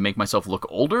trying to make myself look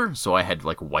older, so I had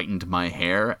like whitened my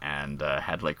hair and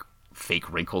had like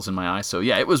fake wrinkles in my eyes. So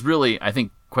yeah, it was really, I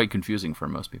think, quite confusing for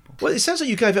most people. Well, it sounds like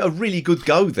you gave it a really good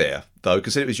go there, though,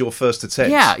 because it was your first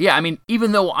attempt. Yeah. I mean,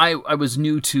 even though I was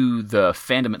new to the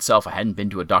fandom itself, I hadn't been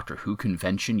to a Doctor Who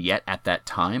convention yet at that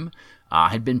time.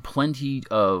 Had been plenty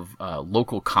of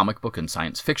local comic book and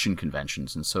science fiction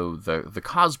conventions, and so the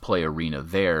cosplay arena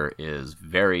there is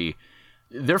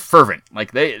they're fervent.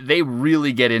 Like they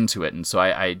really get into it, and so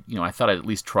I thought I'd at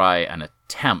least try an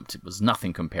attempt. It was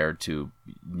nothing compared to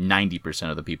 90%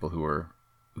 of the people who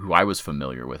I was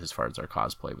familiar with as far as our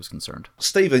cosplay was concerned.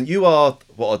 Stephen, you are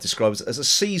what I describe as a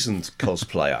seasoned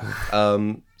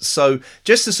cosplayer. So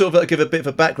just to sort of give a bit of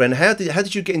a background, how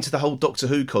did you get into the whole Doctor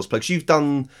Who cosplay? Because you've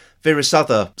done various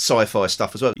other sci-fi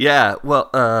stuff as well. Yeah, well,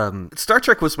 Star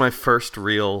Trek was my first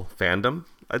real fandom,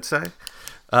 I'd say.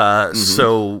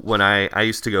 So when I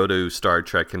used to go to Star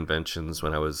Trek conventions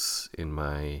when I was in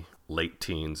my late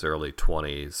teens, early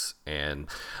 20s, and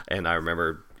I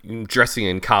remember dressing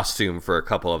in costume for a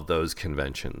couple of those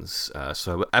conventions.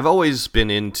 So I've always been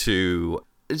into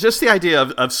just the idea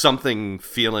of something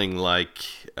feeling like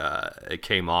it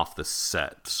came off the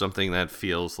set, something that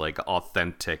feels like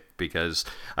authentic, because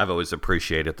I've always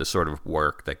appreciated the sort of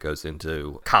work that goes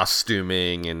into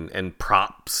costuming and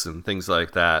props and things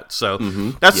like that. So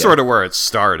that's sort of where it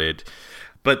started.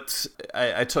 But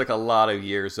I took a lot of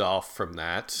years off from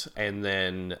that, and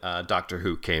then Doctor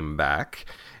Who came back.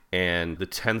 And the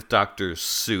 10th Doctor's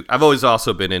suit. I've always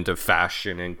also been into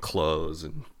fashion and clothes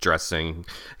and dressing.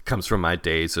 It comes from my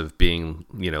days of being,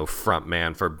 front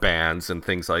man for bands and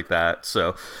things like that.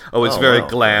 So always very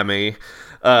glammy.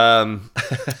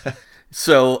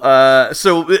 So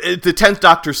the 10th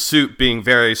Doctor's suit being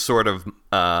very sort of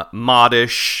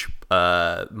modish,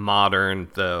 modern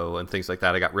though, and things like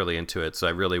that. I got really into it, so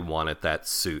I really wanted that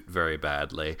suit very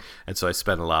badly, and so I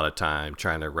spent a lot of time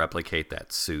trying to replicate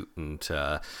that suit and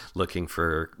looking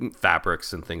for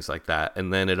fabrics and things like that,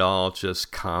 and then it all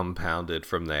just compounded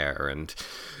from there. And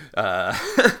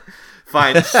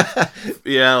I'm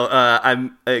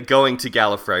going to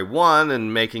Gallifrey 1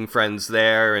 and making friends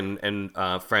there, and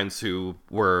friends who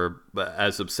were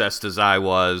as obsessed as I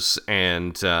was,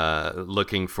 and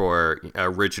looking for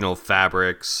original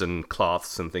fabrics and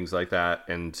cloths and things like that,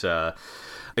 and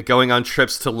going on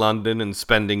trips to London and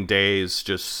spending days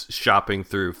just shopping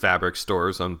through fabric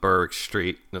stores on Berwick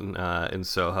Street in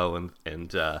Soho,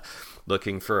 and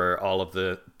looking for all of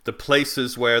the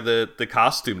places where the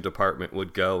costume department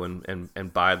would go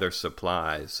and buy their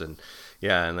supplies. And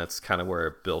that's kind of where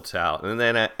it built out. And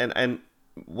then and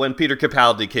when Peter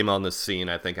Capaldi came on the scene,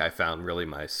 I think I found really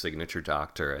my signature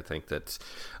Doctor. I think that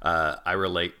I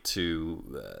relate to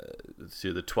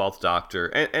the 12th Doctor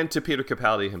and to Peter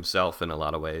Capaldi himself in a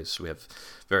lot of ways. We have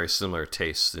very similar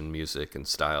tastes in music and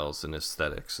styles and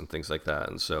aesthetics and things like that.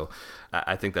 And so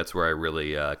I think that's where I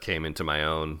really came into my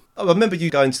own. I remember you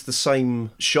going to the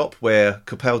same shop where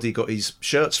Capaldi got his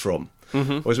shirts from.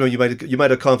 Mm-hmm. Or you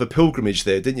made a kind of a pilgrimage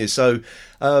there, didn't you? So,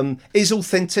 is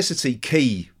authenticity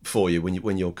key for you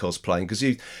when you're cosplaying? Because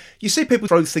you see people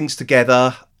throw things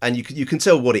together, and you can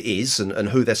tell what it is and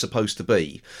who they're supposed to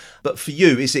be. But for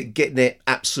you, is it getting it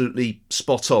absolutely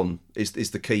spot on?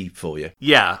 Is the key for you?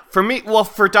 Yeah, for me. Well,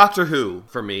 for Doctor Who,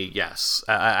 for me, yes.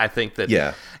 I think that.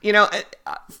 Yeah.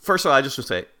 First of all, I just would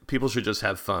say people should just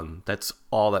have fun. That's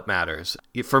all that matters.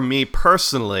 For me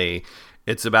personally,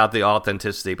 it's about the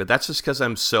authenticity, but that's just because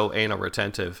I'm so anal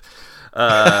retentive.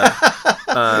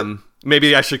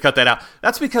 Maybe I should cut that out.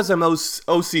 That's because I'm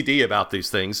OCD about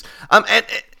these things.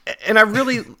 And I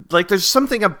really, there's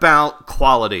something about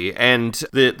quality, and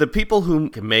the people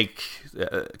who can make,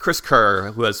 Chris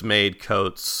Kerr, who has made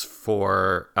coats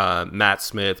for Matt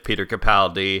Smith, Peter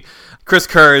Capaldi. Chris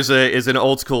Kerr is an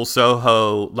old school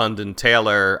Soho London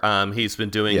tailor. He's been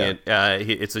doing it.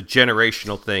 It's a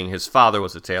generational thing. His father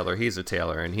was a tailor. He's a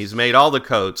tailor, and he's made all the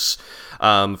coats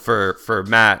for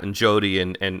Matt and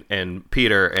Jodie and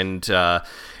Peter.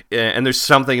 And there's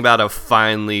something about a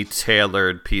finely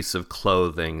tailored piece of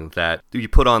clothing that you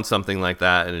put on something like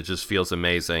that, and it just feels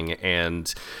amazing.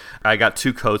 And I got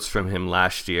 2 coats from him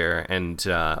last year, and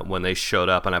when they showed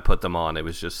up and I put them on,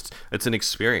 it's an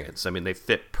experience. I mean, they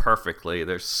fit perfectly.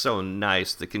 They're so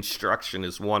nice. The construction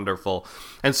is wonderful.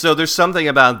 And so there's something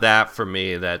about that for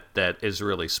me that is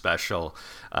really special.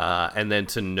 And then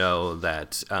to know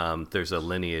that there's a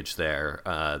lineage there,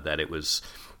 that it was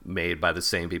made by the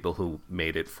same people who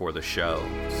made it for the show.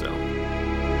 So.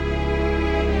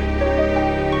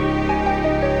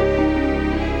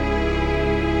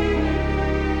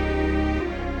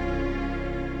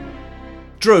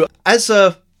 Drew, as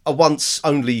a a once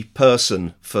only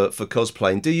person for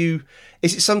cosplaying.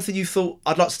 Is it something you thought,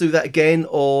 I'd like to do that again,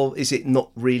 or is it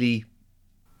not really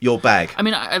your bag? I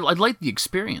mean, I like the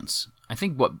experience. I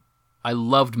think what I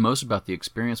loved most about the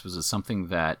experience was it's something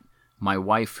that my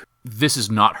wife, this is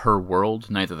not her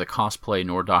world, neither the cosplay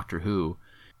nor Doctor Who.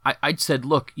 I'd said,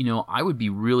 look, I would be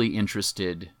really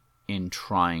interested in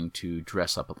trying to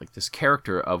dress up like this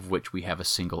character of which we have a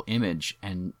single image,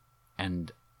 and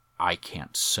I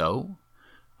can't sew.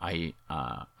 I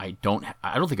don't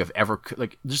think I've ever,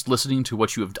 like, just listening to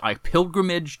what you have, I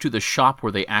pilgrimage to the shop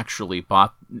where they actually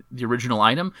bought the original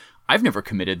item. I've never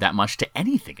committed that much to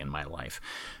anything in my life.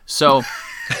 So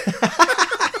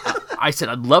I said,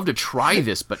 I'd love to try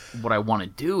this, but what I want to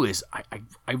do is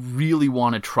I really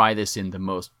want to try this in the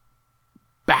most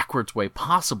backwards way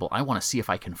possible. I want to see if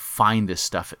I can find this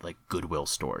stuff at like Goodwill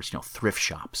stores, thrift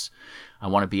shops. I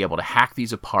want to be able to hack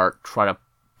these apart, try to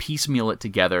piecemeal it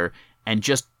together, and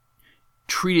just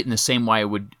treat it in the same way I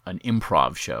would an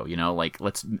improv show. Like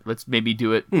let's maybe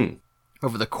do it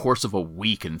over the course of a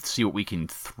week and see what we can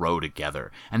throw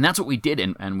together. And that's what we did,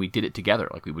 and we did it together.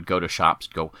 Like we would go to shops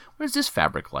and go, what is this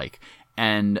fabric like?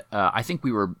 And I think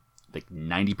we were like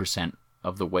 90%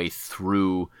 of the way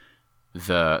through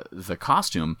the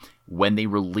costume when they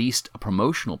released a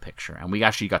promotional picture, and we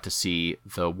actually got to see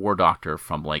the War Doctor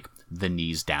from like the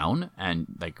knees down, and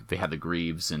like they had the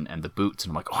greaves and the boots,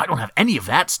 and I'm like, oh, I don't have any of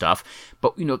that stuff,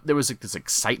 but there was like this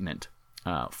excitement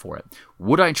for it.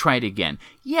 Would I try it again?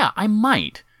 Yeah, I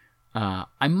might.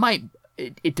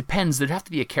 It depends. There'd have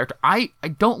to be a character. I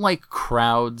don't like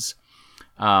crowds,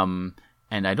 and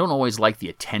I don't always like the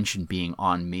attention being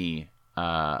on me.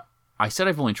 I said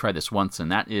I've only tried this once,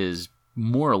 and that is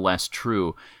more or less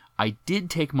true. I did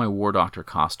take my War Doctor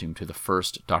costume to the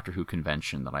first Doctor Who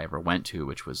convention that I ever went to,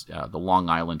 which was the Long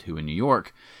Island Who in New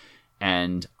York,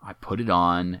 and I put it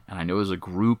on, and I know there's a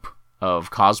group of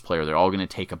cosplayers. They're all going to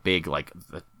take a big, like,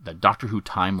 the Doctor Who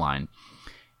timeline,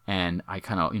 and I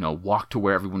kind of, walked to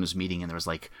where everyone was meeting, and there was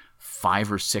like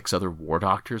 5 or 6 other War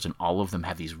Doctors, and all of them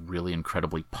had these really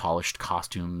incredibly polished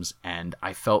costumes, and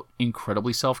I felt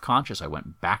incredibly self-conscious. I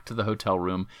went back to the hotel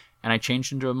room, and I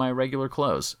changed into my regular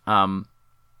clothes. And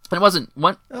it wasn't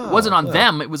on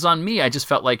them, it was on me. I just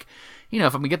felt like, if I'm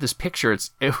going to get this picture,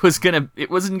 it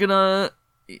wasn't gonna,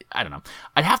 I don't know.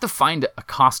 I'd have to find a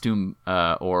costume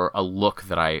or a look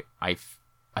that I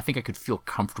think I could feel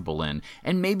comfortable in,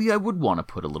 and maybe I would want to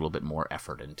put a little bit more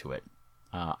effort into it.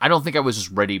 I don't think I was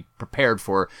just prepared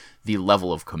for the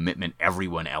level of commitment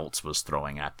everyone else was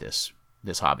throwing at this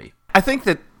hobby. I think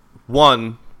that,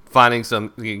 one, finding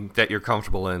something that you're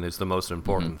comfortable in is the most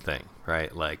important thing,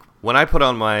 right? Like, when I put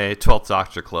on my 12th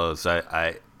Doctor clothes,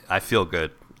 I feel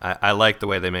good. I like the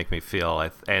way they make me feel,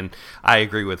 and I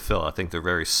agree with Phil. I think they're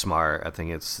very smart. I think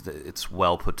it's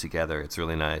well put together. It's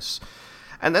really nice.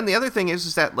 And then the other thing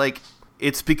is that, like,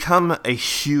 it's become a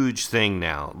huge thing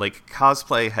now. Like,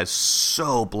 cosplay has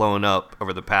so blown up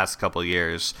over the past couple of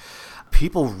years.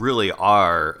 People really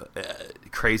are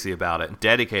crazy about it,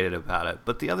 dedicated about it.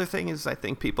 But the other thing is, I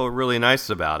think people are really nice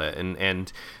about it,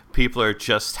 and people are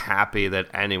just happy that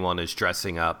anyone is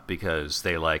dressing up because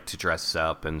they like to dress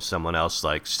up and someone else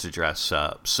likes to dress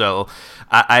up. So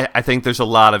I think there's a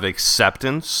lot of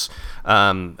acceptance,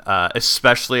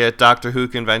 especially at Doctor Who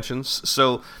conventions.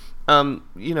 So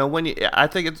when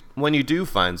you do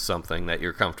find something that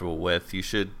you're comfortable with, you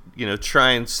should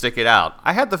try and stick it out.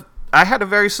 I had a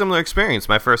very similar experience.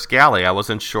 My first galley, I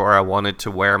wasn't sure I wanted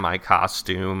to wear my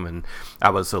costume, and I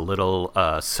was a little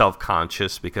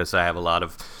self-conscious because I have a lot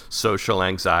of social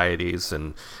anxieties,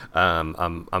 and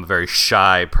I'm a very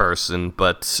shy person.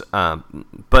 But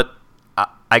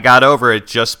I got over it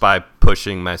just by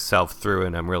pushing myself through,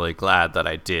 and I'm really glad that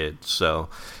I did. So,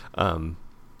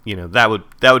 that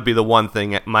would be the one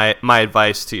thing. My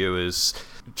advice to you is,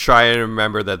 try and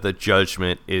remember that the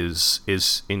judgment is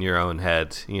in your own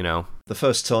head, The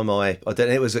first time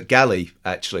it was at Galley,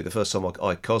 actually, the first time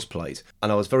I cosplayed,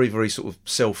 and I was very, very sort of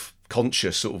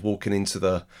self-conscious, sort of walking into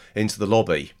the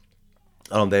lobby,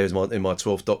 and I'm there in my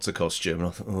 12th Doctor costume, and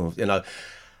I thought,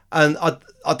 and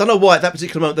I don't know why at that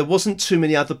particular moment there wasn't too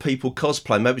many other people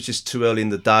cosplaying. Maybe it's just too early in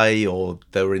the day, or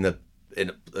they were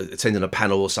attending a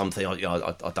panel or something. I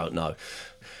don't know.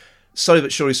 Slowly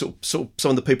but surely, sort of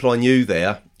some of the people I knew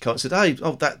there kind of said, "Hey,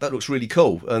 that looks really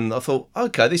cool," and I thought,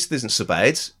 okay, this isn't so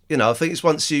bad. I think it's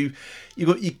once you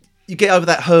get over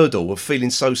that hurdle of feeling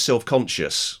so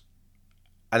self-conscious,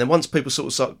 and then once people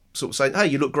sort of saying, "Hey,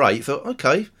 you look great," you thought,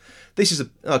 okay,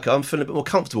 I'm feeling a bit more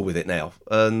comfortable with it now,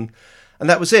 and And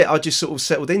that was it. I just sort of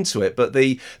settled into it. But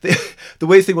the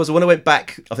weird thing was, when I went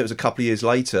back, I think it was a couple of years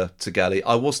later to Galley,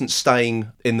 I wasn't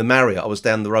staying in the Marriott. I was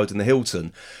down the road in the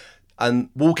Hilton. And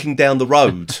walking down the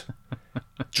road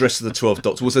dressed as the 12th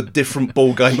Doctor was a different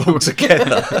ball game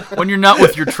altogether. When you're not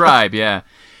with your tribe, yeah.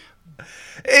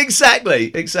 Exactly.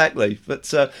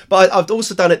 But I've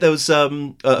also done it. There was a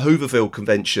Hooverville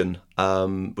convention,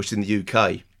 which is in the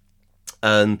UK.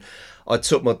 And I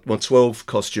took my 12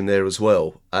 costume there as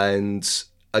well. And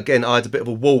again, I had a bit of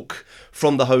a walk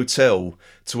from the hotel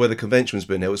to where the convention was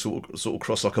being. It was sort of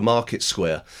across like a market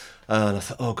square. And I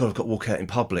thought, oh God, I've got to walk out in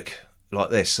public like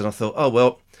this. And I thought, oh,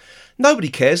 well, nobody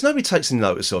cares. Nobody takes any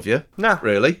notice of you. No.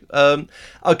 Really.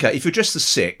 Okay, if you're dressed as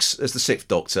the Sixth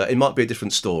Doctor, it might be a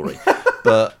different story.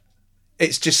 But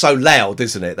it's just so loud,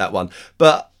 isn't it, that one?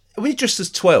 But when you're dressed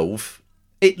as 12,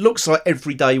 it looks like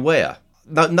everyday wear.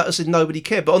 Noticing nobody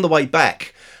cared. But on the way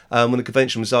back, when the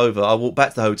convention was over, I walked back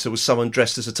to the hotel with someone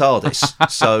dressed as a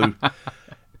TARDIS. So,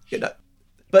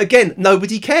 but again,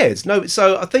 nobody cared. No,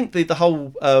 so I think the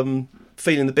whole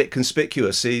feeling a bit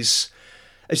conspicuous is,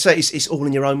 as I say, it's all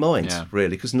in your own mind, really,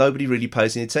 because nobody really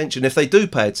pays any attention. If they do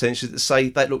pay attention, they say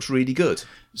that looks really good.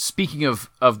 Speaking of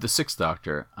the Sixth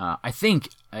Doctor, I think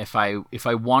if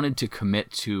I wanted to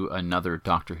commit to another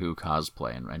Doctor Who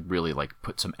cosplay and really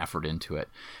put some effort into it,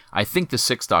 I think the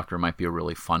Sixth Doctor might be a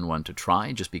really fun one to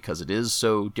try, just because it is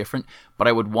so different. But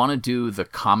I would want to do the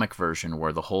comic version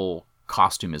where the whole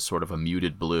costume is sort of a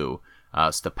muted blue.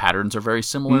 So the patterns are very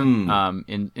similar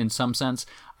in some sense.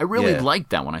 I really like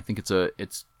that one. I think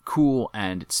it's cool,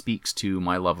 and it speaks to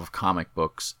my love of comic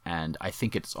books, and I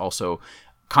think it's also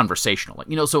conversational.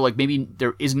 So maybe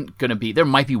there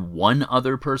might be one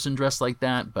other person dressed like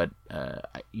that, but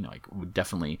I would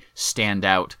definitely stand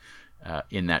out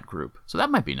in that group. So that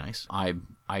might be nice. I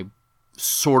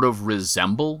sort of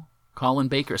resemble Colin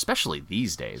Baker, especially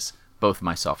these days, both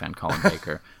myself and Colin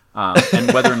Baker.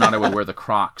 And whether or not I would wear the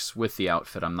Crocs with the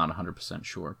outfit, I'm not 100%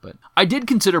 sure. But I did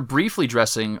consider briefly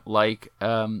dressing like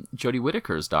Jodie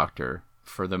Whittaker's Doctor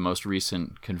for the most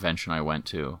recent convention I went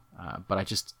to. But I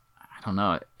don't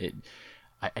know.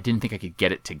 I didn't think I could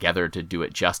get it together to do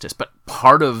it justice. But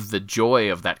part of the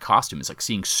joy of that costume is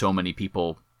seeing so many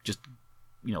people just,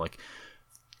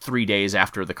 3 days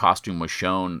after the costume was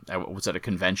shown. I was at a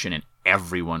convention and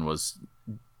everyone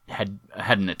had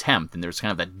an attempt, and there's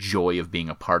kind of that joy of being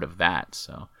a part of that.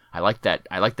 So I like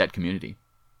that community.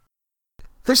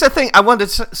 There's a thing I wanted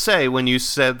to say when you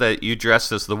said that you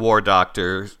dressed as the War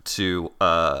Doctor to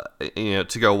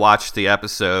go watch the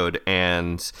episode,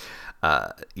 and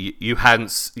you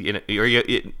hadn't,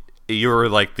 you were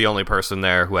like the only person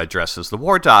there who had dressed as the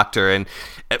War Doctor, and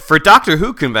for Doctor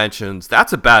Who conventions,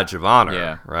 that's a badge of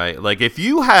honor, right? Like if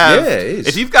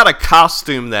you've got a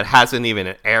costume that hasn't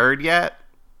even aired yet,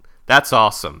 that's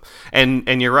awesome.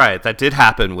 And you're right, that did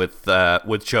happen with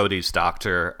Jodie's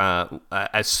Doctor.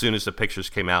 As soon as the pictures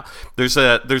came out, there's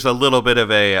a little bit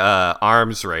of a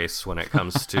arms race when it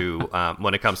comes to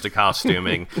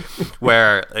costuming,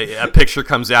 where a picture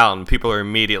comes out and people are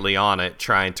immediately on it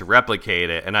trying to replicate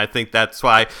it. And I think that's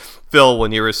why, Phil,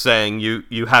 when you were saying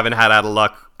you haven't had a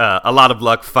lot of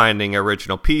luck finding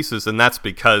original pieces, and that's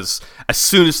because as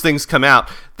soon as things come out,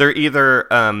 they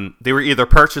were either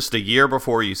purchased a year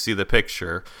before you see the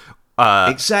picture,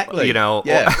 exactly,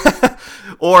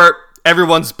 or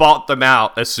everyone's bought them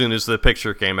out as soon as the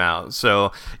picture came out.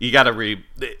 So you got to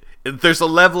there's a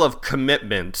level of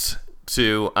commitment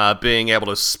to being able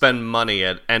to spend money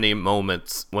at any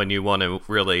moment when you want to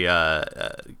really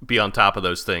be on top of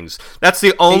those things. That's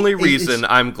the only reason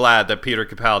I'm glad that Peter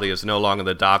Capaldi is no longer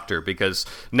the Doctor, because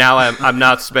now I'm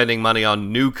not spending money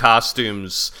on new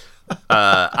costumes.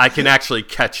 I can actually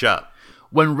catch up.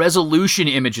 When Resolution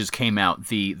images came out,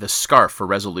 the scarf for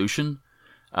Resolution,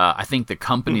 I think the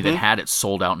company that had it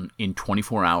sold out in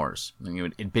 24 hours.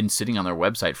 It had been sitting on their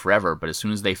website forever, but as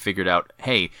soon as they figured out,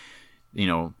 hey,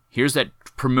 here's that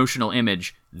promotional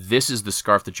image. This is the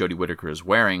scarf that Jodie Whittaker is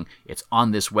wearing. It's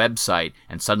on this website,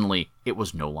 and suddenly it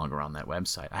was no longer on that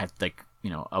website. I had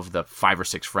of the 5 or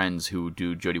 6 friends who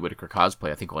do Jodie Whittaker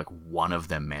cosplay, I think one of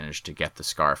them managed to get the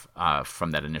scarf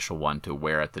from that initial one to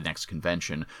wear at the next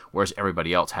convention, whereas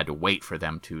everybody else had to wait for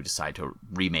them to decide to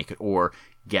remake it or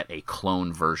get a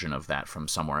clone version of that from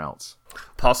somewhere else.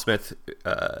 Paul Smith,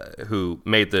 who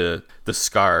made the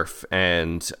scarf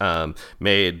and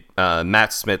made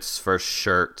Matt Smith's first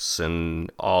shirts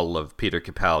and all of Peter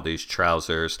Capaldi's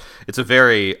trousers. It's a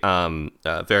very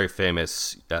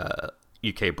famous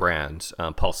UK brand.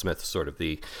 Paul Smith, sort of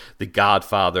the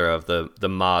godfather of the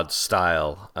mod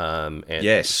style. And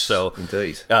yes, so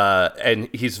indeed. And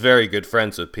he's very good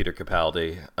friends with Peter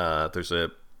Capaldi. There's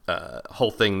a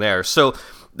whole thing there. So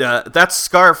that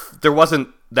scarf, there wasn't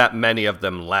that many of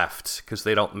them left because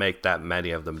they don't make that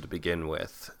many of them to begin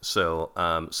with. So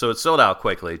so it sold out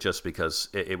quickly just because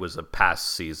it was a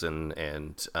past season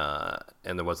and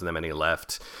there wasn't that many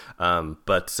left.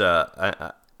 But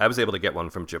I was able to get one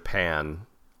from Japan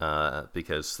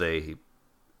because they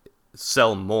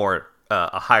sell more.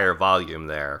 A higher volume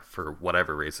there for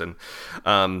whatever reason.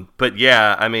 But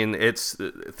yeah, I mean, it's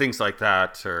things like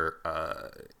that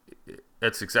are,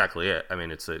 that's exactly it. I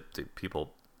mean,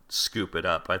 people scoop it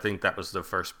up. I think that was the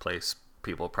first place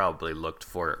people probably looked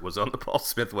for it was on the Paul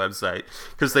Smith website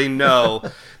because they know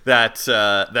that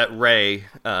that Ray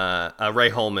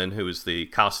Holman, who is the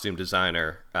costume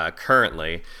designer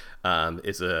currently,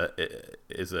 is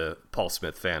a Paul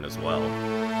Smith fan as well.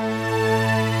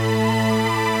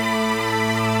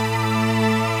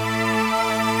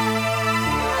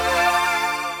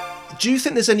 Do you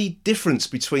think there's any difference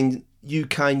between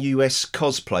UK and US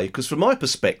cosplay? Because from my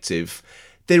perspective,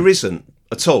 there isn't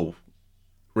at all,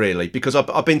 really. Because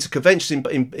I've been to conventions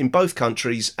in both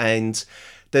countries, and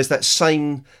there's that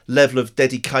same level of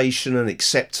dedication and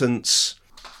acceptance.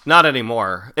 Not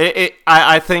anymore.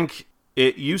 I think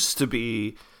it used to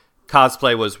be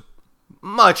cosplay was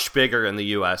much bigger in the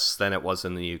US than it was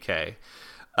in the UK.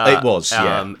 It was,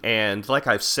 yeah. And like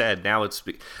I've said, now it's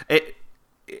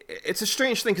a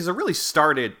strange thing because it really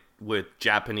started with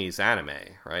Japanese anime,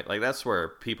 right? Like that's where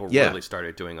people really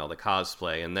started doing all the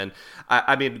cosplay. And then,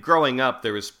 I mean, growing up,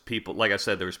 there was people, like I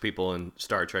said, there was people in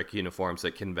Star Trek uniforms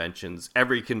at conventions.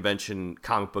 Every convention,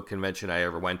 comic book convention I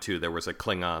ever went to, there was a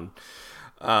Klingon.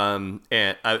 And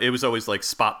it was always like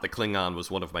Spot the Klingon was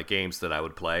one of my games that I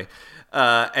would play.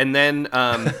 And then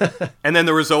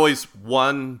there was always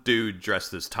one dude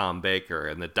dressed as Tom Baker,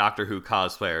 and the Doctor Who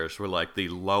cosplayers were like the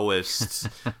lowest,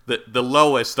 the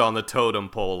lowest on the totem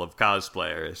pole of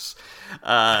cosplayers.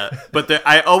 But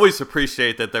I always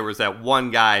appreciate that there was that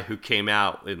one guy who came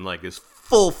out in like his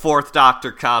full Fourth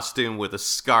Doctor costume with a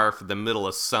scarf in the middle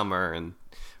of summer, and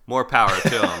more power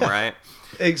to him, right?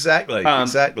 Exactly.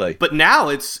 But now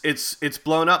it's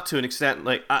blown up to an extent.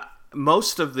 Like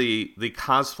most of the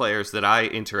cosplayers that I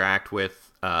interact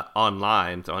with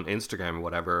online on Instagram or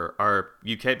whatever are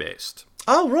UK based.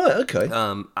 Oh right, okay.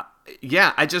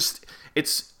 Yeah, I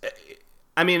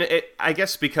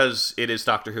guess because it is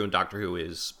Doctor Who, and Doctor Who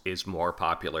is more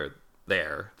popular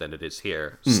there than it is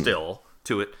here. Still,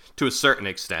 to a certain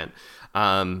extent.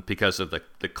 Because of the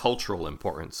cultural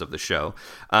importance of the show.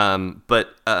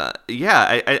 But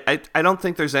I don't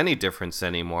think there's any difference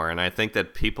anymore. And I think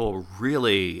that people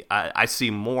really, I see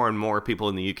more and more people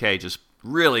in the UK just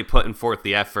really putting forth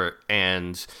the effort.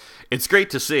 And it's great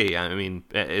to see. I mean,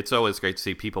 it's always great to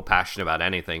see people passionate about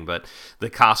anything, but the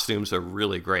costumes are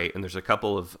really great. And there's a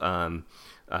couple of,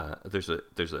 there's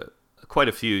quite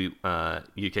a few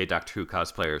UK Doctor Who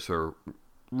cosplayers who are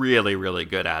really, really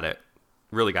good at it.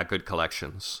 Really got good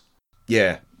collections.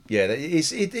 Yeah.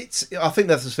 It's. I think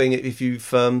that's the thing. If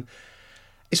you've,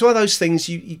 it's one of those things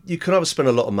you can either spend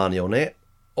a lot of money on it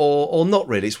or not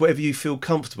really. It's whatever you feel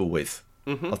comfortable with.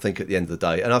 Mm-hmm. I think at the end of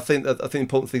the day, and I think the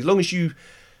important thing, as long as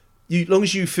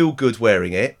you feel good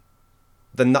wearing it,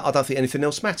 then I don't think anything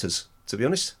else matters. To be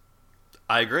honest,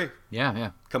 I agree.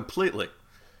 Yeah, completely.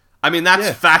 I mean, that's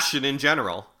fashion in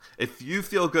general. If you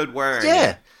feel good wearing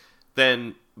it,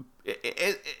 then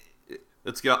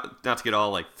let's not to get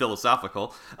all like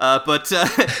philosophical, but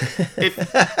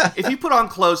if you put on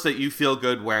clothes that you feel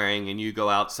good wearing and you go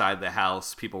outside the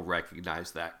house, people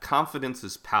recognize that. Confidence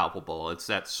is palpable. It's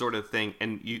that sort of thing,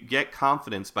 and you get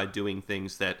confidence by doing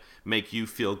things that make you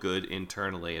feel good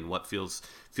internally and what feels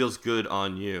good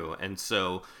on you. And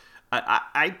so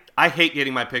I hate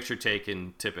getting my picture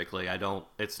taken typically.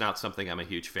 It's not something I'm a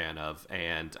huge fan of,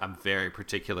 and I'm very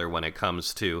particular when it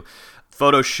comes to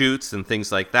photo shoots and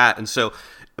things like that. And so,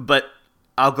 but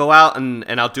I'll go out and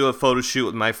I'll do a photo shoot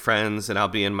with my friends, and I'll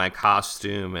be in my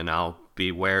costume, and I'll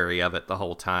be wary of it the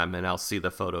whole time, and I'll see the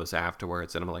photos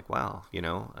afterwards, and I'm like, wow,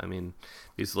 I mean,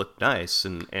 these look nice,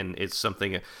 and it's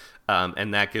something,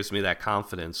 and that gives me that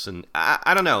confidence. And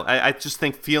I don't know, I just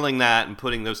think feeling that and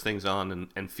putting those things on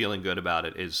and feeling good about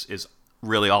it is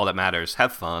really all that matters.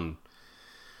 Have fun.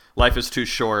 Life is too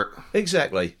short.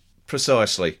 Exactly.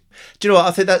 Precisely. Do you know what?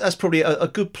 I think that's probably a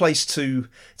good place to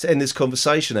end this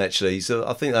conversation, actually. So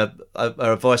I think our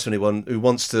advice for anyone who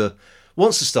wants to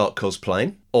start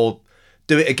cosplaying or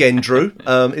do it again, Drew,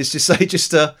 is to say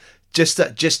just to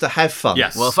have fun.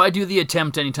 Yes. Well, if I do the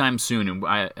attempt anytime soon, and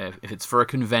if it's for a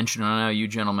convention, and I know you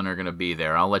gentlemen are going to be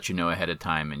there, I'll let you know ahead of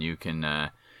time, and you can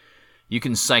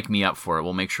psych me up for it.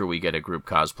 We'll make sure we get a group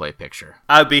cosplay picture.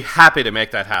 I'd be happy to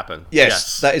make that happen.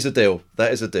 Yes. That is a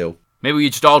deal. Maybe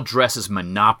we should all dress as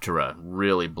Menoptera,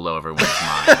 really blow everyone's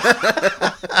mind.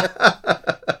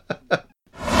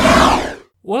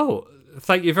 Well,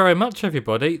 thank you very much,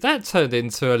 everybody. That turned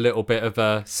into a little bit of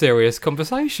a serious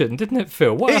conversation, didn't it,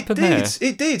 Phil? What happened there?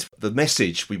 It did. The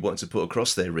message we wanted to put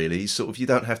across there really is sort of you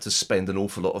don't have to spend an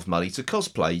awful lot of money to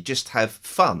cosplay. You just have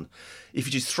fun. If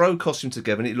you just throw a costume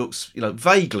together and it looks,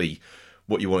 vaguely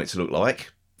what you want it to look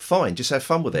like, fine, just have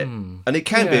fun with it. And it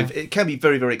can be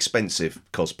very, very expensive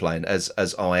cosplaying,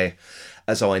 as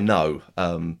I know,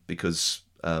 because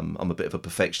I'm a bit of a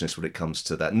perfectionist when it comes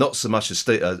to that. Not so much as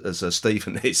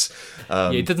Stephen is.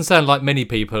 It doesn't sound like many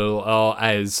people are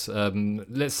as,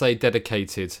 let's say,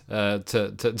 dedicated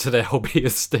to their hobby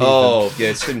as Stephen. Oh,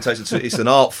 yeah, Stephen takes it's an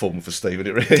art form for Stephen.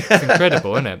 It really It's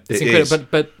incredible, isn't it? It's incredible. Is.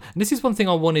 But this is one thing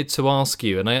I wanted to ask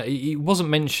you, and it wasn't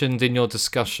mentioned in your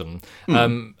discussion.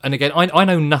 And again, I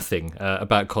know nothing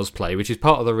about cosplay, which is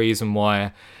part of the reason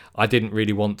why I didn't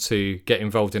really want to get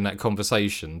involved in that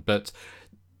conversation. But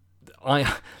I'm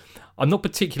not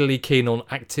particularly keen on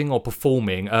acting or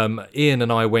performing. Ian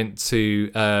and I went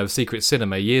to Secret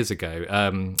Cinema years ago,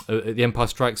 The Empire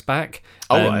Strikes Back.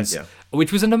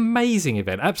 Which was an amazing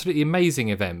event, absolutely amazing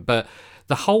event. But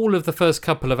the whole of the first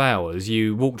couple of hours,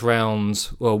 you walked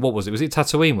around, well, what was it? Was it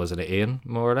Tatooine, wasn't it, Ian,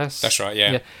 more or less? That's right,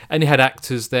 yeah. And you had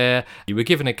actors there. You were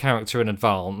given a character in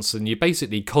advance, and you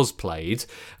basically cosplayed.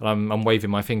 I'm waving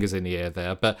my fingers in the air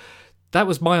there, but that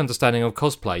was my understanding of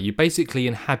cosplay. You basically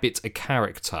inhabit a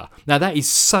character. Now, that is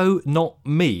so not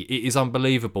me. It is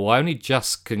unbelievable. I only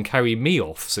just can carry me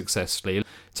off successfully.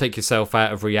 Take yourself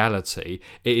out of reality.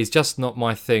 It is just not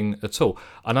my thing at all.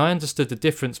 And I understood the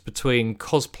difference between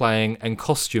cosplaying and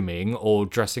costuming, or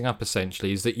dressing up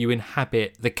essentially, is that you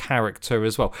inhabit the character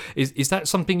as well. Is that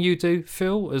something you do,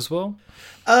 Phil, as well?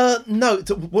 No,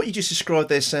 what you just described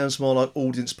there sounds more like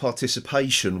audience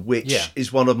participation, which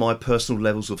is one of my personal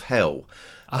levels of hell.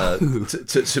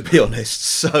 To be honest.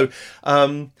 So,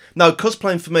 no,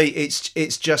 cosplaying for me,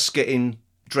 it's just getting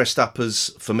dressed up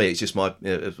as, for me, it's just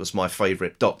it was my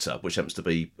favourite Doctor, which happens to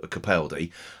be a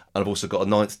Capaldi. And I've also got a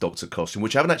Ninth Doctor costume,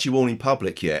 which I haven't actually worn in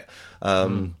public yet.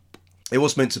 It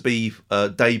was meant to be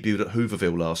debuted at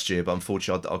Hooverville last year, but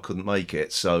unfortunately I couldn't make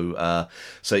it. So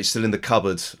it's still in the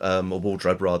cupboard, or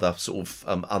wardrobe rather, sort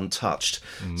of untouched.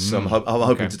 So I'm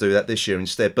hoping to do that this year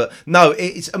instead. But no,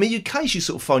 you occasionally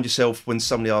sort of find yourself when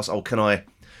somebody asks, "Oh, can I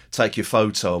take your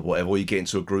photo or whatever?" Or you get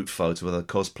into a group photo with other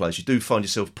cosplayers. You do find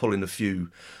yourself pulling a few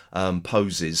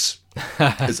poses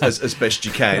as best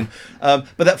you can.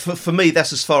 But that for me,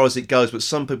 that's as far as it goes. But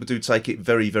some people do take it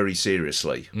very, very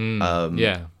seriously.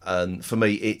 And for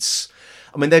me,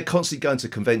 they're constantly going to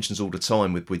conventions all the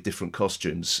time with different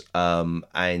costumes.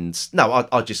 And no,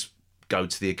 I just go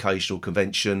to the occasional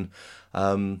convention.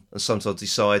 And sometimes I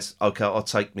decide, okay, I'll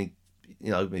take me,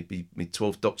 maybe my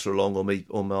 12th Doctor along, or my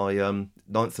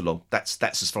 9th along. That's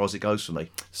as far as it goes for me.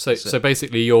 So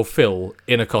basically, you're Phil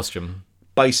in a costume.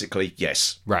 Basically,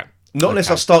 yes. Right. Not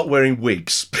unless I start wearing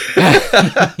wigs.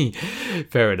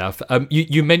 Fair enough.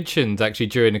 You mentioned, actually,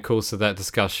 during the course of that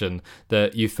discussion,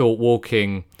 that you thought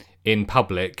walking in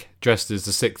public dressed as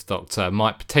the Sixth Doctor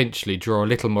might potentially draw a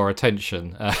little more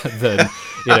attention than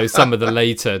some of the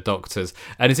later Doctors.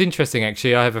 And it's interesting,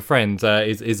 actually. I have a friend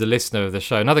is a listener of the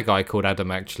show, another guy called Adam,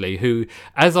 actually, who,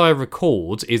 as I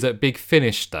record, is at Big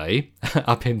Finish Day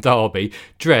up in Derby,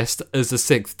 dressed as the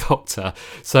Sixth Doctor.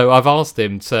 So I've asked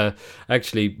him to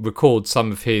actually record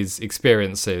some of his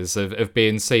experiences of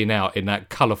being seen out in that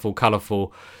colourful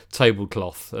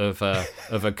tablecloth of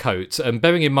a coat. And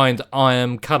bearing in mind I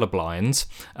am colourblind,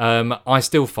 I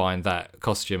still find that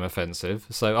costume offensive.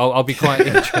 So I'll be quite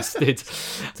interested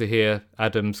to hear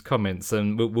Adam's comments,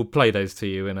 and we'll play those to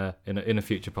you in a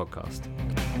future podcast.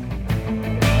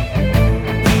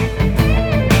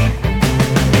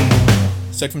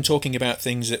 So from talking about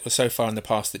things that were so far in the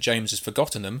past that James has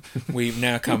forgotten them, we've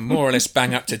now come more or less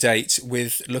bang up to date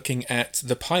with looking at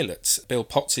the pilots. Bill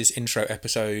Potts' intro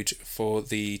episode for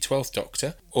the 12th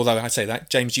Doctor. Although I'd say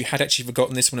that, James, you had actually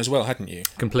forgotten this one as well, hadn't you?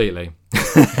 Completely.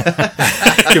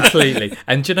 Completely.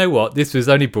 And do you know what? This was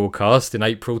only broadcast in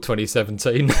April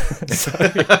 2017.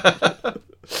 So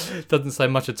doesn't say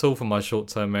much at all for my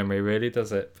short-term memory, really,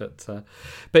 does it?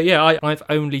 But yeah, I've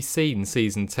only seen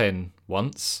season 10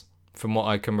 once, from what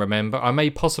I can remember. I may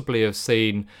possibly have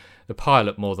seen the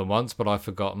pilot more than once, but I've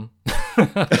forgotten.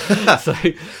 So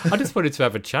I just wanted to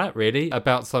have a chat, really,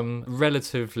 about some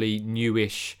relatively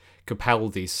newish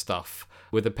Capaldi stuff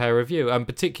with a pair of you, and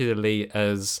particularly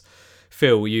as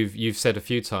Phil, you've said a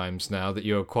few times now that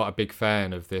you're quite a big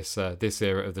fan of this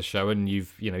era of the show, and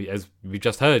as we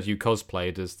just heard, you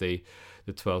cosplayed as the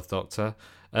 12th Doctor.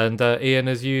 And Ian,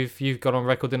 as you've gone on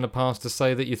record in the past to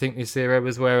say that you think this era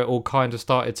was where it all kind of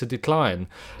started to decline.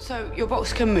 So your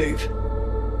box can move.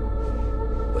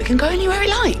 It can go anywhere it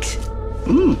likes.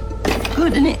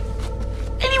 Good, isn't it?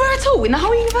 Anywhere at all in the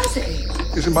whole university.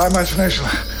 Is it my imagination?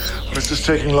 Or is this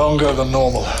taking longer than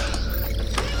normal?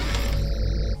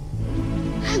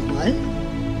 Hang on.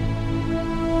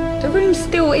 The room's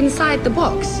still inside the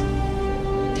box.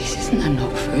 This isn't a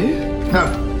knock-through.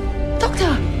 No.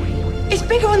 Doctor, it's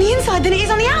bigger on the inside than it is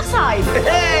on the outside.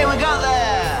 Hey, we got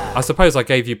there! I suppose I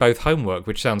gave you both homework,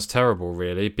 which sounds terrible,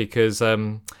 really, because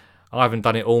I haven't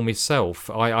done it all myself.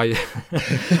 I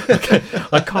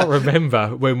can't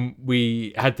remember when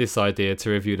we had this idea to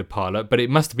review the pilot, but it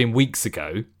must have been weeks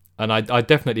ago. And I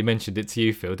definitely mentioned it to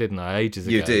you, Phil, didn't I? Ages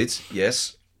ago. You did,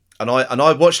 yes. And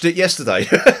I watched it yesterday.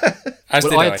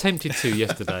 I attempted to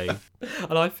yesterday,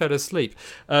 and I fell asleep.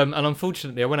 And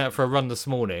unfortunately, I went out for a run this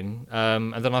morning,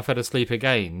 and then I fell asleep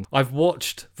again. I've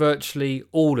watched virtually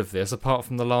all of this, apart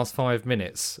from the last 5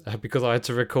 minutes, because I had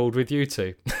to record with you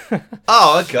two.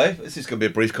 Oh, okay. This is going to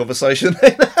be a brief conversation.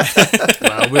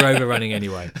 Well, we're overrunning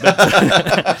anyway.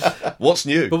 What's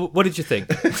new? But what did you think?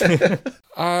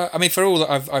 I mean, for all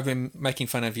that I've been making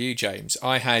fun of you, James,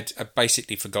 I had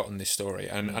basically forgotten this story,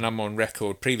 and I'm on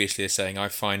record previously as saying I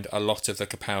find a lot of the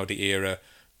Capaldi era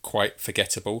quite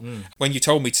forgettable. When you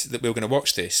told me that we were going to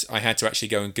watch this, I had to actually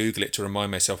go and Google it to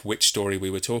remind myself which story we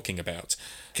were talking about,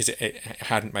 because it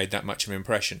hadn't made that much of an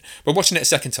impression. But watching it a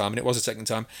second time, and it was a second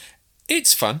time,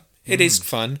 it's fun. It is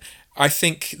fun. I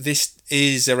think this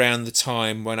is around the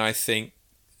time when I think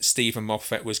Stephen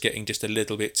Moffat was getting just a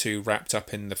little bit too wrapped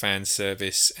up in the fan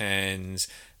service and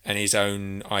his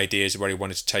own ideas of where he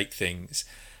wanted to take things.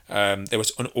 There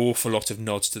was an awful lot of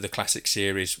nods to the classic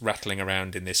series rattling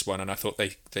around in this one, and I thought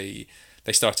they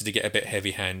started to get a bit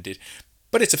heavy-handed.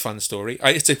 But it's a fun story.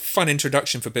 It's a fun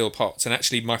introduction for Bill Potts, and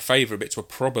actually my favourite bits were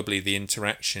probably the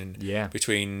interaction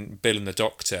between Bill and the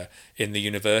Doctor in the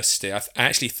university. I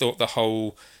actually thought the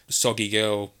whole soggy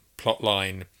girl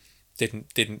plotline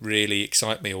didn't really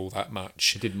excite me all that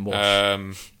much. It didn't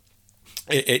wash.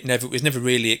 It was never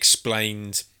really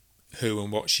explained who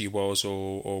and what she was,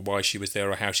 or why she was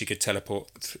there, or how she could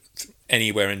teleport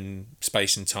anywhere in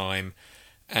space and time.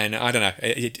 And I don't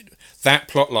know, that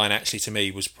plot line actually to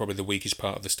me was probably the weakest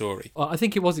part of the story. Well, I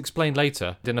think it was explained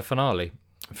later in the finale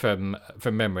from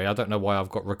memory. I don't know why I've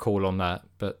got recall on that,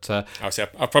 but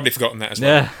I've probably forgotten that as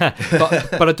well. Yeah,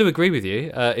 but I do agree with you.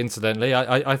 Incidentally,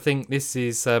 I think this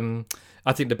is.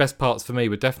 I think the best parts for me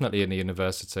were definitely in the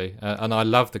university, and I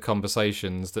love the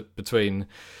conversations that between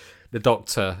the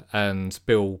Doctor and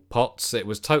Bill Potts. It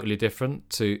was totally different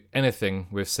to anything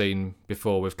we've seen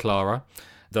before with Clara.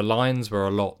 The lines were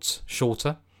a lot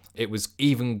shorter. It was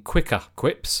even quicker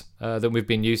quips than we've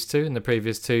been used to in the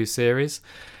previous two series.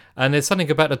 And there's something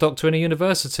about the Doctor in a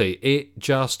university. It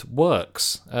just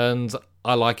works. And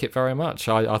I like it very much.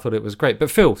 I thought it was great.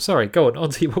 But Phil, sorry, go on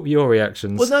to what were your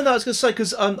reactions? Well, no, I was going to say,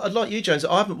 because I'd like you, James,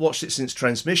 I haven't watched it since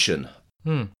transmission.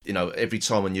 You know, every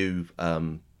time a new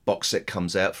box set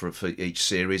comes out for each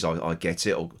series, I get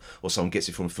it, or someone gets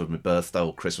it for my birthday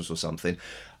or Christmas or something.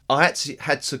 I actually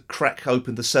had to crack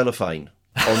open the cellophane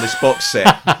on this box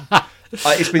set.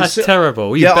 It's been That's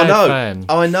terrible. You're a bad fan.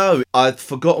 I know. I'd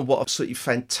forgotten what a absolutely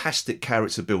fantastic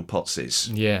character Bill Potts is.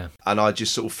 Yeah. And I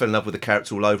just sort of fell in love with the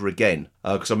character all over again.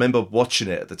 Because I remember watching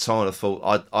it at the time, I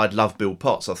thought, I'd love Bill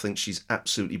Potts. I think she's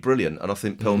absolutely brilliant. And I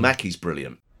think Pearl Mackie's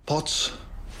brilliant. Potts?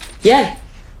 Yeah.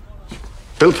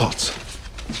 Bill Potts?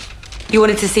 You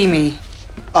wanted to see me?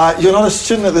 You're not a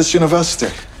student at this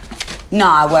university. No,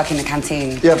 I work in the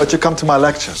canteen. Yeah, but you come to my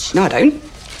lectures. No, I don't.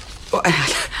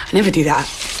 I never do that.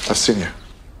 I've seen you.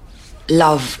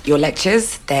 Love your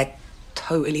lectures. They're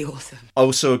totally awesome. I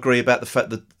also agree about the fact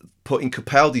that putting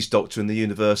Capaldi's Doctor in the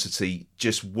university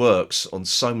just works on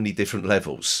so many different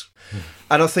levels.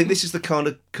 And I think this is the kind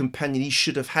of companion he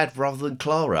should have had rather than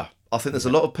Clara. I think there's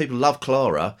a lot of people who love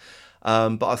Clara,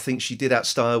 but I think she did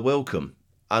outstay her welcome.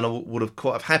 And I would have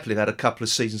quite happily had a couple of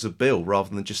seasons of Bill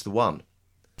rather than just the one.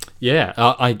 Yeah,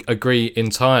 I agree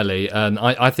entirely, and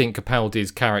I think Capaldi's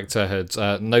character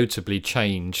had notably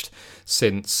changed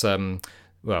since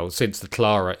the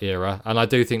Clara era, and I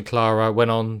do think Clara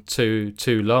went on too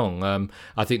long.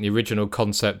 I think the original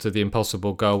concept of the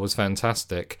Impossible Girl was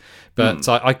fantastic, but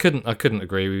I couldn't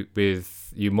agree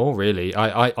with you more, really.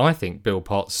 I think Bill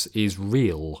Potts is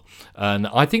real, and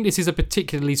I think this is a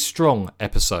particularly strong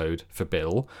episode for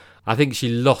Bill. I think she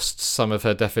lost some of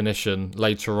her definition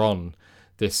later on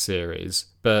this series,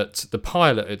 but the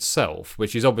pilot itself,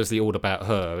 which is obviously all about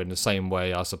her in the same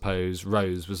way I suppose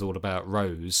Rose was all about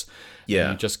Rose. Yeah.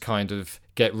 And you just kind of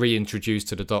get reintroduced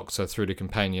to the Doctor through the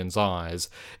companion's eyes.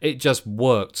 It just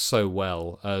worked so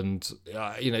well, and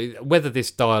whether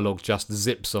this dialogue just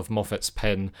zips off Moffat's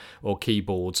pen or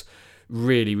keyboard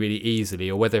really, really easily,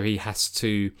 or whether he has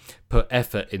to put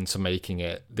effort into making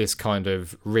it this kind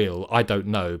of real, I don't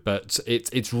know, but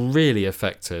it's really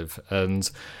effective.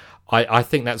 And I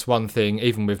think that's one thing,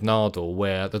 even with Nardal,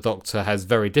 where the Doctor has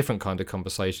very different kind of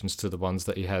conversations to the ones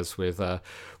that he has with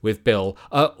Bill,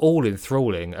 all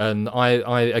enthralling. And I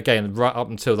again, right up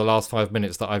until the last 5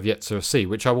 minutes that I've yet to see,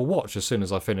 which I will watch as soon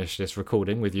as I finish this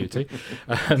recording with you two,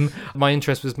 my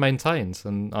interest was maintained,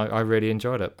 and I really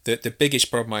enjoyed it. The biggest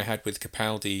problem I had with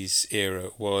Capaldi's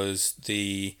era was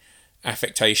the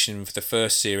affectation for the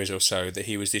first series or so, that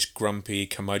he was this grumpy,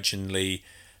 curmudgeonly,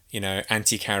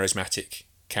 anti-charismatic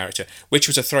character, which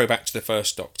was a throwback to the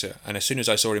first Doctor. And as soon as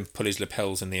I saw him pull his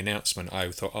lapels in the announcement,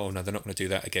 I thought, oh no, they're not going to do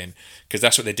that again, because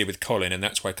that's what they did with Colin, and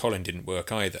that's why Colin didn't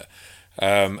work either.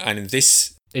 And in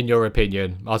this, in your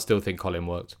opinion, I still think Colin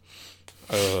worked.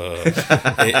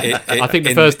 I think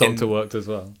the first Doctor worked as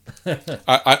well.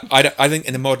 I think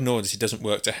in the modern audience, it doesn't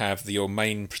work to have your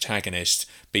main protagonist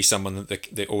be someone that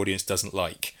the audience doesn't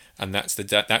like. And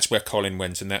that's where Colin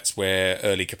went, and that's where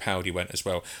early Capaldi went as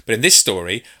well. But in this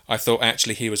story, I thought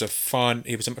actually he was a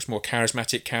much more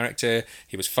charismatic character.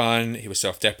 He was fun, he was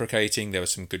self-deprecating, there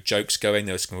was some good jokes going,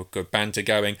 there was some good banter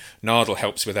going. Nardal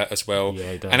helps with that as well.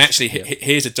 Yeah, he does. And actually,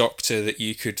 here's a Doctor that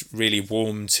you could really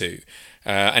warm to.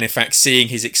 And in fact, seeing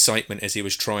his excitement as he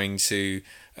was trying to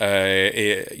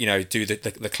do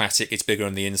the classic "it's bigger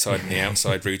on the inside than the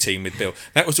outside" routine with Bill,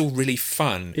 that was all really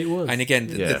fun. It was. And again,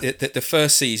 the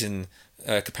first season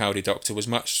Capaldi Doctor was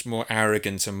much more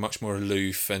arrogant and much more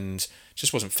aloof, and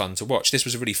just wasn't fun to watch. This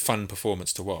was a really fun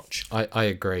performance to watch. I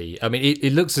agree. I mean,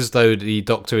 it looks as though the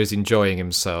Doctor is enjoying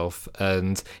himself,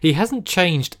 and he hasn't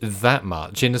changed that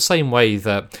much, in the same way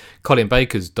that Colin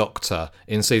Baker's Doctor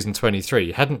in season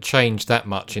 23 hadn't changed that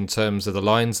much in terms of the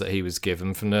lines that he was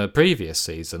given from the previous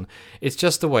season. It's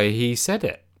just the way he said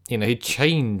it. He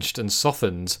changed and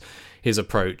softened his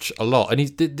approach a lot,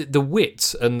 and the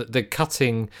wit and the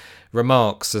cutting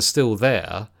remarks are still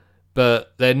there,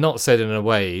 but they're not said in a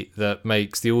way that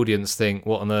makes the audience think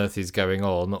what on earth is going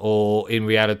on, or in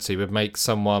reality would make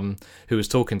someone who was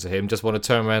talking to him just want to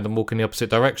turn around and walk in the opposite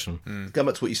direction. Going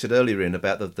back to what you said earlier, Ian,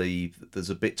 about there's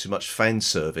a bit too much fan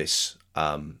service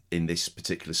in this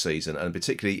particular season, and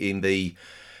particularly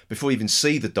before you even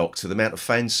see the Doctor, the amount of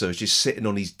fan service just sitting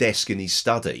on his desk in his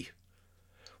study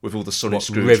with all the sonic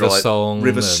screwdriver,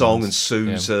 River Song and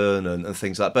Susan and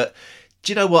things like that. But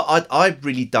do you know what? I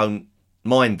really don't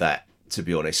mind that, to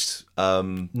be honest.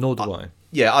 Nor do I.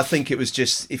 Yeah, I think it was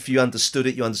just, if you understood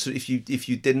it, you understood. If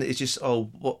you didn't, it's just,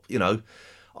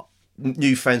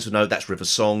 new fans would know that's River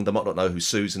Song. They might not know who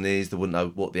Susan is. They wouldn't know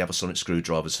what the other sonic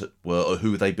screwdrivers were, or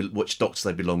which Doctors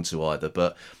they belong to either.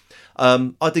 But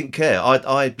I didn't care.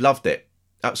 I loved it.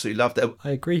 Absolutely loved it. I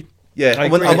agree. Yeah, I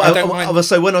would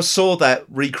say when I saw that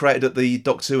recreated at the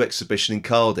Doctor Who exhibition in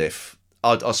Cardiff,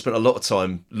 I spent a lot of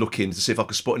time looking to see if I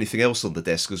could spot anything else on the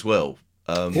desk as well.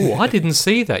 I didn't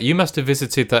see that. You must have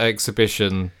visited that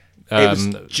exhibition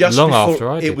after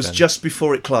I did. It was just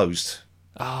before it closed.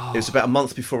 Oh. It was about a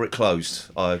month before it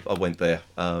closed. I went there.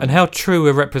 And how true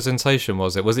a representation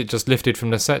was it? Was it just lifted from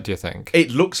the set, do you think? It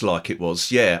looks like it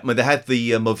was, yeah. I mean, they had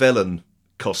the Movellan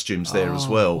costumes there as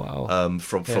well. Wow.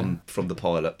 From the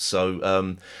pilot. So,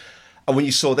 and when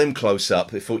you saw them close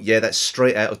up, I thought, yeah, that's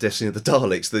straight out of Destiny of the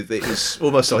Daleks. It was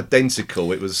almost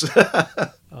identical. It was.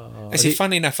 See,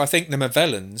 funny enough, I think the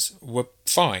Movellans were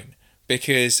fine,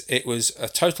 because it was a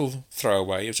total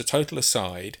throwaway. It was a total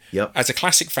aside. Yep. As a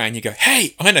classic fan, you go,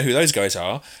 hey, I know who those guys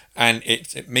are, and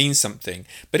it means something.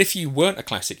 But if you weren't a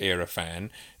classic era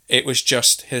fan, it was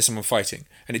just, here's someone fighting,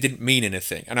 and it didn't mean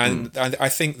anything. And I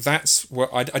think that's what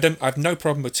I have no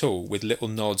problem at all with little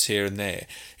nods here and there.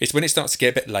 It's when it starts to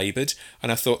get a bit laboured,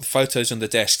 and I thought the photos on the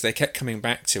desk, they kept coming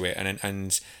back to it,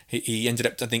 and he ended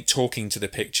up, I think, talking to the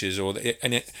pictures,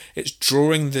 it's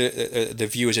drawing the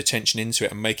viewer's attention into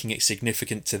it and making it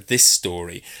significant to this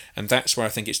story. And that's where I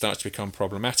think it starts to become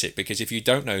problematic, because if you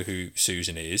don't know who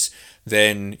Susan is,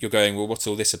 then you're going, well, what's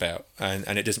all this about?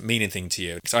 And it doesn't mean anything to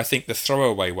you. So I think the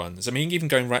throwaway ones, I mean, even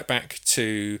going right back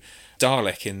to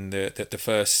Dalek in the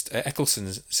first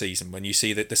Eccleston season, when you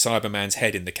see the Cyberman's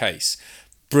head in the case,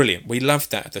 brilliant. We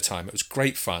loved that at the time. It was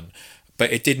great fun,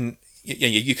 but it didn't.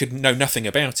 You could know nothing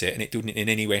about it, and it didn't in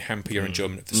any way hamper your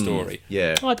enjoyment of the story.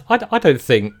 Yeah, I don't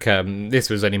think this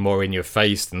was any more in your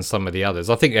face than some of the others.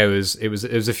 I think it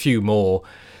was a few more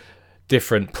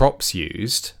different props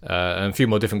used, and a few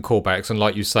more different callbacks, and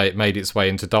like you say, it made its way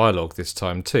into dialogue this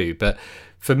time too. But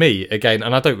for me, again,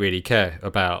 and I don't really care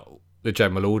about the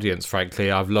general audience, frankly.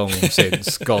 I've long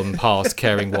since gone past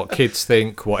caring what kids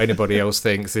think, what anybody else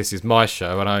thinks. This is my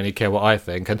show, and I only care what I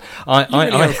think. And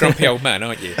you're a grumpy old man,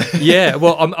 aren't you? Yeah,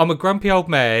 well, I'm a grumpy old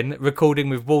man recording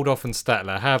with Waldorf and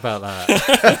Statler. How about that?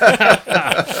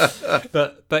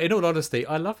 But in all honesty,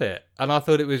 I love it, and I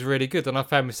thought it was really good, and I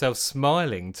found myself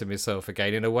smiling to myself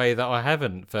again in a way that I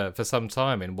haven't for some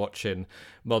time in watching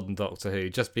modern Doctor Who,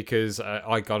 just because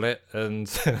I got it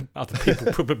and other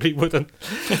people probably wouldn't.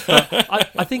 But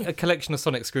I think a collection of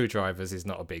sonic screwdrivers is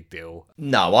not a big deal.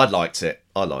 No, I liked it.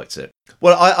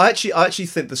 Well, I actually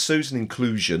think the Susan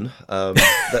inclusion...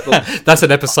 That's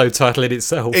an episode title in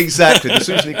itself. Exactly, the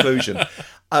Susan inclusion.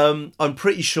 I'm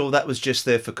pretty sure that was just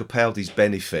there for Capaldi's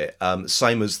benefit.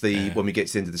 Same as when we get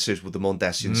to the end of the series with the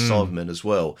Mondasian Cybermen as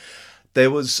well.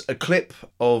 There was a clip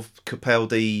of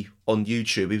Capaldi on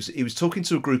YouTube. He was talking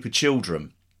to a group of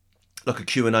children, like a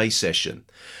Q&A session.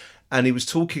 And he was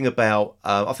talking about,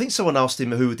 I think someone asked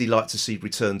him who would he like to see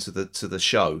return to the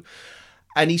show.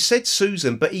 And he said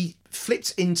Susan, but he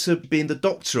flipped into being the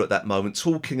Doctor at that moment,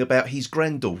 talking about his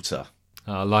granddaughter.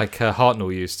 Like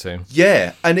Hartnell used to.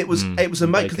 Yeah, and it was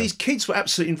amazing, because these kids were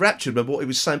absolutely enraptured by what he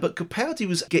was saying, but Capaldi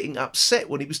was getting upset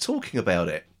when he was talking about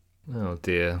it. Oh,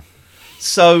 dear.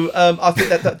 So I think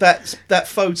that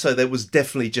photo there was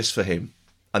definitely just for him.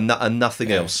 And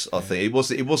nothing else. I think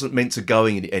it wasn't meant to go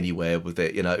anywhere with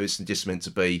it. You know, it's just meant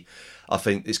to be. I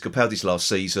think it's Capaldi's last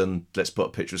season. Let's put a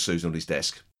picture of Susan on his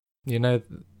desk. You know,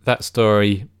 that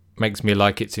story makes me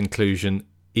like its inclusion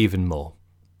even more.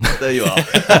 There you are.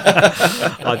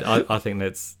 I think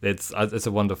it's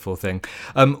a wonderful thing.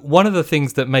 One of the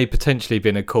things that may potentially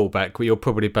been a callback, you'll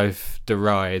probably both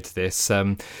deride this.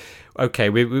 Okay,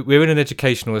 we're in an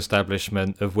educational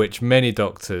establishment of which many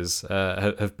doctors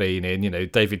have been in. You know,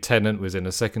 David Tennant was in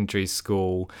a secondary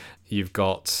school. You've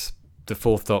got the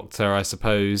Fourth Doctor, I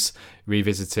suppose,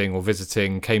 revisiting or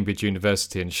visiting Cambridge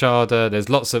University and Sharda. There's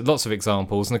lots of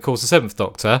examples, and of course the Seventh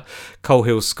Doctor, Coal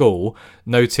Hill School,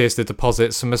 noticed the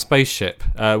deposits from a spaceship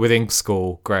within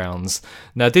school grounds.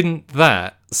 Now, didn't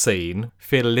that scene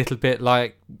feel a little bit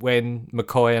like when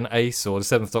McCoy and Ace, or the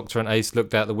Seventh Doctor and Ace,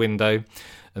 looked out the window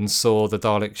and saw the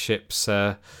Dalek ship's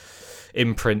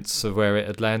imprints of where it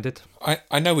had landed?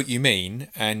 I know what you mean,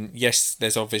 and yes,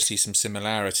 there's obviously some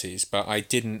similarities, but it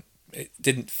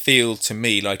didn't feel to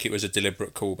me like it was a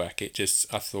deliberate callback.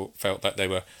 I felt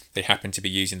that they happened to be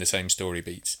using the same story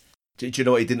beats. Do you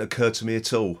know what? It didn't occur to me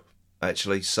at all,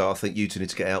 actually. So I think you two need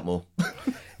to get out more.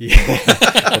 Yeah, well,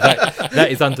 that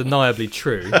is undeniably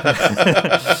true. but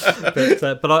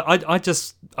I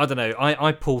don't know.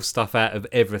 I pull stuff out of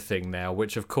everything now,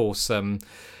 which of course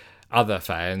other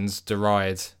fans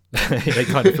deride. They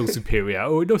kind of feel superior.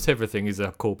 Oh, not everything is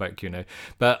a callback, you know.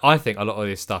 But I think a lot of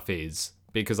this stuff is,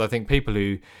 because I think people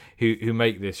who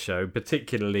make this show,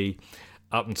 particularly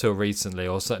up until recently,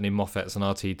 or certainly Moffat's and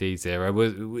RTD's era,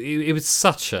 it was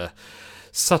such a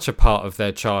part of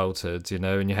their childhood, you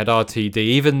know. And you had RTD,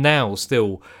 even now,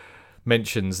 still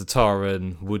mentions the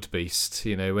Taran Woodbeast,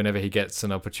 you know, whenever he gets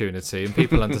an opportunity, and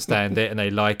people understand it and they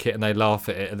like it and they laugh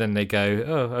at it, and then they go,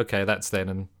 oh, okay, that's then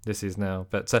and this is now.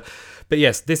 But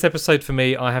yes, this episode for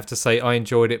me, I have to say, I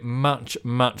enjoyed it much,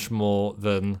 much more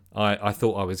than I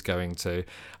thought I was going to.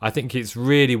 I think it's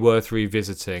really worth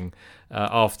revisiting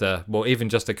after, well, even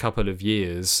just a couple of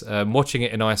years. Watching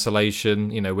it in isolation,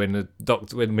 you know, when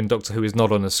Doctor Who is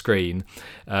not on a screen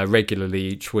regularly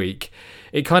each week,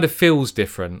 it kind of feels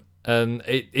different. And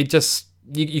it just,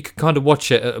 you can kind of watch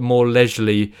it at a more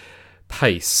leisurely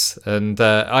pace. And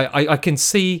I can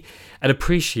see and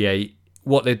appreciate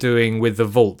what they're doing with the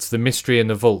vaults, the mystery in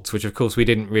the vaults, which of course we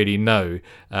didn't really know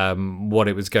what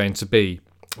it was going to be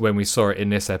when we saw it in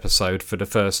this episode for the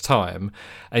first time.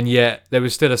 And yet there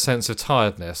was still a sense of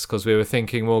tiredness, because we were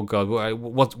thinking, well, God,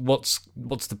 what's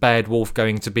the bad wolf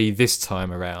going to be this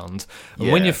time around?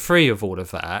 And when you're free of all of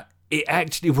that, it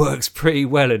actually works pretty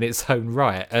well in its own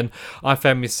right. And I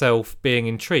found myself being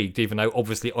intrigued, even though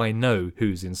obviously I know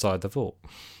who's inside the vault.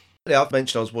 Yeah, I've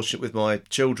mentioned I was watching it with my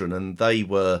children, and they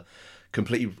were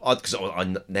completely, because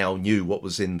I now knew what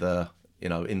was in the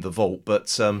vault. But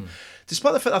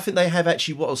despite the fact I think they have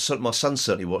actually, my son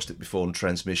certainly watched it before on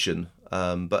transmission,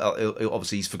 but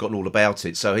obviously he's forgotten all about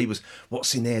it. So he was,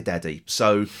 what's in there, Daddy?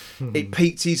 So it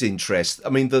piqued his interest. I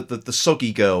mean, the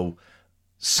soggy girl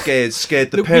scared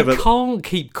the Look, parent. We can't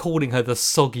keep calling her the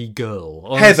soggy girl.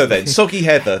 Honestly. Heather, then. Soggy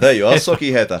Heather. There you are,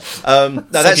 Soggy Heather. No,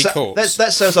 that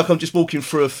sounds like I'm just walking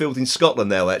through a field in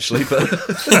Scotland now, actually. But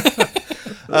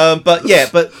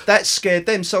but that scared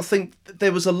them. So I think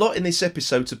there was a lot in this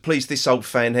episode to please this old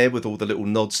fan here, with all the little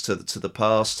nods to the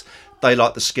past. They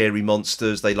like the scary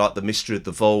monsters. They like the mystery of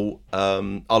the vault. I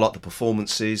like the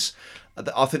performances.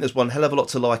 I think there's one hell of a lot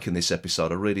to like in this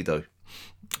episode. I really do.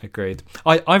 Agreed.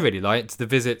 I really liked the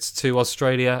visits to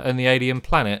Australia and the alien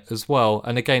planet as well.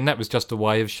 And again, that was just a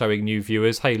way of showing new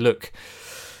viewers, hey, look,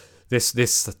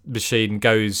 this machine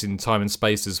goes in time and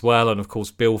space as well. And of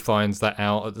course, Bill finds that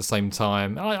out at the same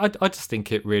time. I just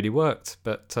think it really worked.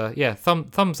 But yeah,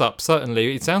 thumbs up,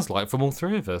 certainly, it sounds like, from all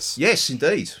three of us. Yes,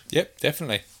 indeed. Yep,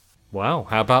 definitely. Wow,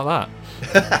 how about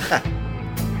that?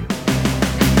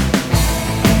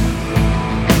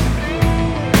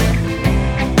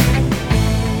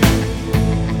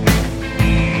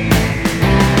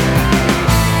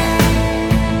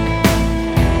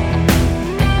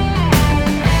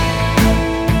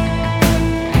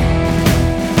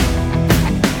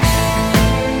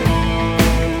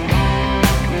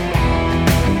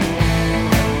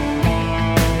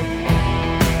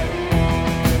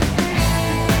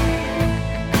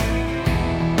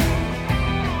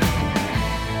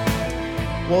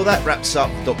 Well, that wraps up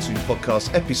the Doctor Who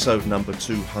podcast, episode number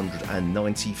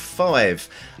 295.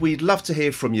 We'd love to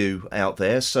hear from you out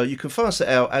there, so you can find us at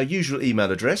our usual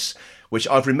email address, which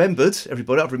I've remembered,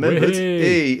 everybody, I've remembered.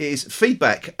 It is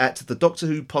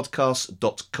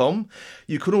feedback@thedoctorwhopodcast.com.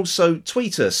 You can also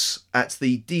tweet us at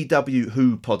the DW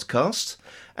Who podcast,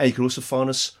 and you can also find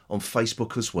us on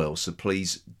Facebook as well, so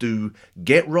please do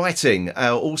get writing.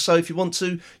 Also, if you want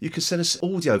to, you can send us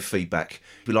audio feedback.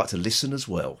 We'd like to listen as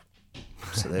well.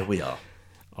 So there we are.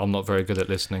 I'm not very good at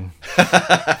listening.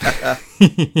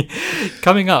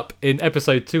 Coming up in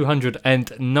episode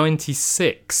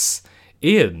 296,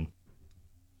 Ian.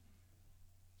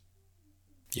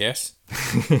 Yes.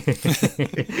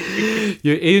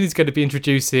 Ian is going to be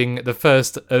introducing the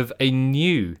first of a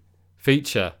new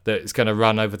feature that's going to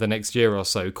run over the next year or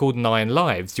so called 9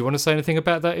 Lives. Do you want to say anything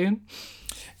about that, Ian?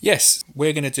 Yes,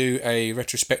 we're going to do a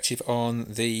retrospective on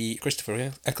the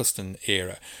Christopher Eccleston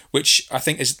era, which I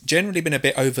think has generally been a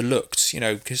bit overlooked,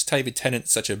 because David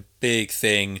Tennant's such a big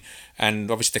thing,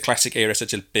 and obviously the classic era is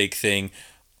such a big thing.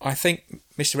 I think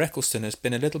Mr. Eccleston has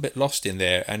been a little bit lost in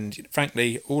there, and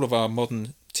frankly, all of our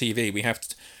modern TV we have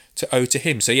to owe to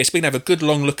him. So yes, we can have a good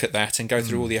long look at that and go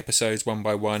through all the episodes one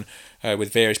by one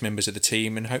with various members of the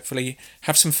team and hopefully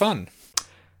have some fun.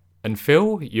 And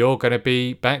Phil, you're going to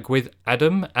be back with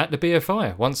Adam at the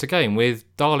BFI once again with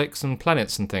Daleks and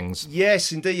planets and things.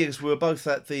 Yes, indeed. Yes, we were both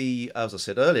at the, as I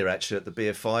said earlier, actually at the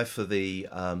BFI for the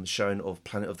showing of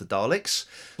Planet of the Daleks.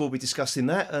 We'll be discussing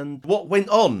that and what went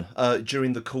on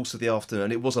during the course of the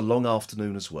afternoon. It was a long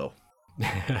afternoon as well.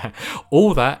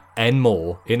 All that and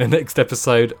more in the next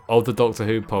episode of the Doctor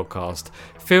Who podcast.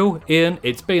 Phil, Ian,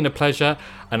 it's been a pleasure,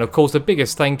 and of course the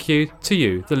biggest thank you to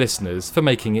you, the listeners, for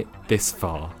making it this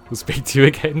far. We'll speak to you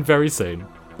again very soon.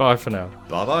 Bye for now.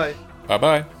 Bye-bye.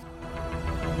 Bye-bye.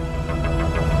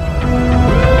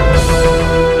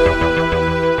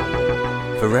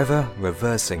 Forever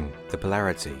reversing the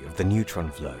polarity of the neutron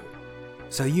flow,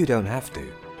 so you don't have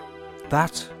to.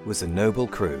 That was the noble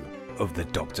crew of the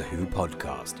Doctor Who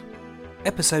podcast,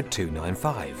 episode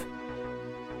 295.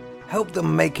 Help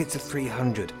them make it to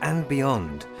 300 and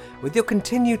beyond with your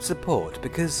continued support,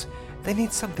 because they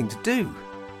need something to do,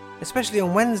 especially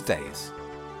on Wednesdays.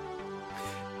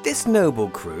 This noble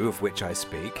crew of which I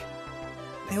speak,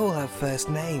 they all have first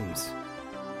names.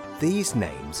 These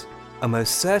names are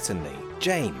most certainly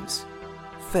James,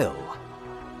 Phil,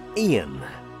 Ian,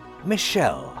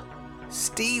 Michelle,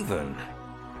 Stephen,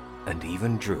 and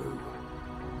even Drew.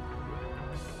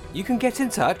 You can get in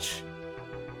touch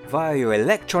via your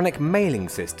electronic mailing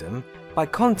system by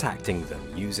contacting them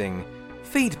using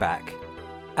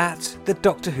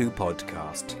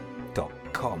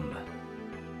feedback@thedoctorwhopodcast.com.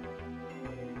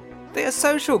 They are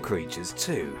social creatures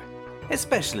too,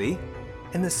 especially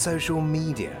in the social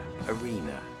media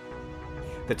arena.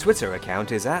 The Twitter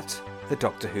account is @the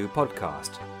Doctor Who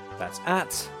Podcast. That's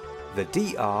 @the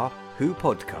DR Who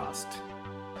Podcast.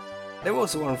 They're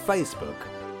also on Facebook.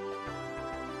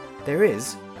 There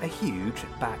is a huge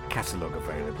back catalogue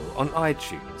available on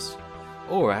iTunes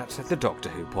or at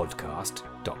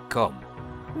thedoctorwhopodcast.com.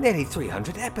 Nearly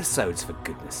 300 episodes, for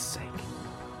goodness sake.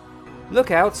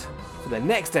 Look out for the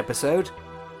next episode,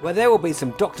 where there will be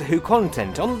some Doctor Who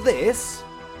content on this,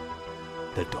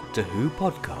 the Doctor Who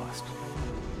Podcast.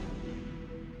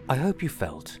 I hope you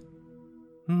felt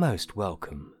most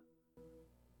welcome.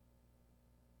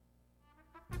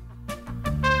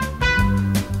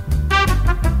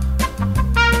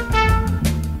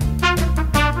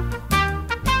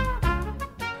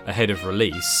 ahead of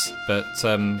release, but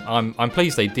I'm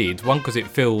pleased they did. One, because it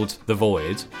filled the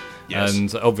void, Yes.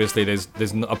 and obviously there's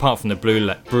apart from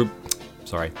the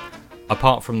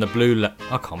apart from the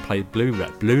I can't play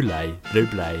Blu-ray.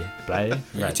 Get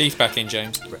your teeth back in,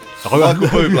 James. Michael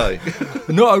Bublé.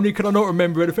 Not only can I not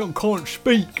remember anything, I can't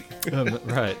speak.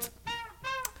 Right.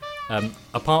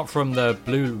 Apart from the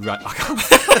Blu-ray,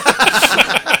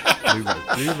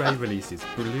 Blu-ray releases.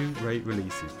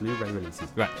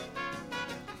 Right.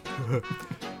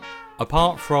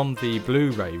 Apart from the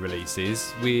Blu-ray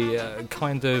releases, we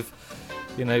kind of,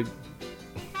 now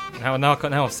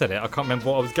I've said it, I can't remember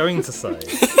what I was going to say.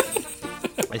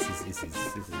 This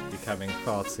is becoming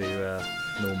far too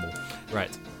normal.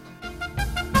 Right.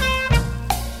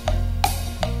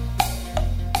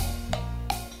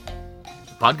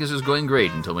 Podcast was going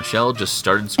great until Michelle just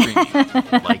started screaming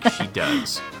like she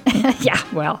does. Yeah,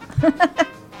 well.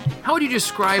 How would you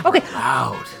describe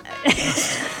loud?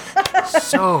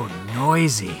 So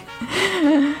noisy.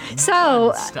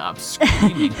 So Stop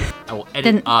screaming. I will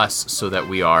edit us so that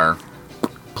we are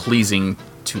pleasing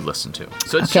to listen to.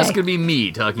 So it's just gonna be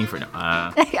me talking for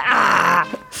now.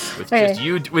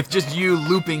 With just you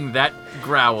looping that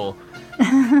growl.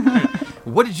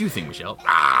 What did you think, Michelle?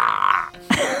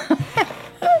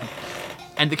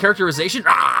 And the characterization.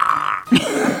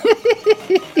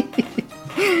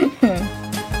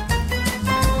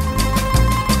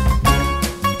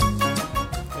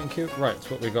 Thank you.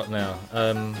 Right, what we got now?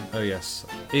 Oh yes,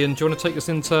 Ian, do you want to take us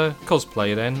into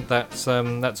cosplay then?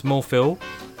 That's more Phil,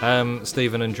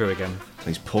 Stephen and Drew again.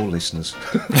 These poor listeners.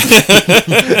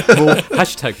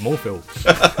 Hashtag more Phil.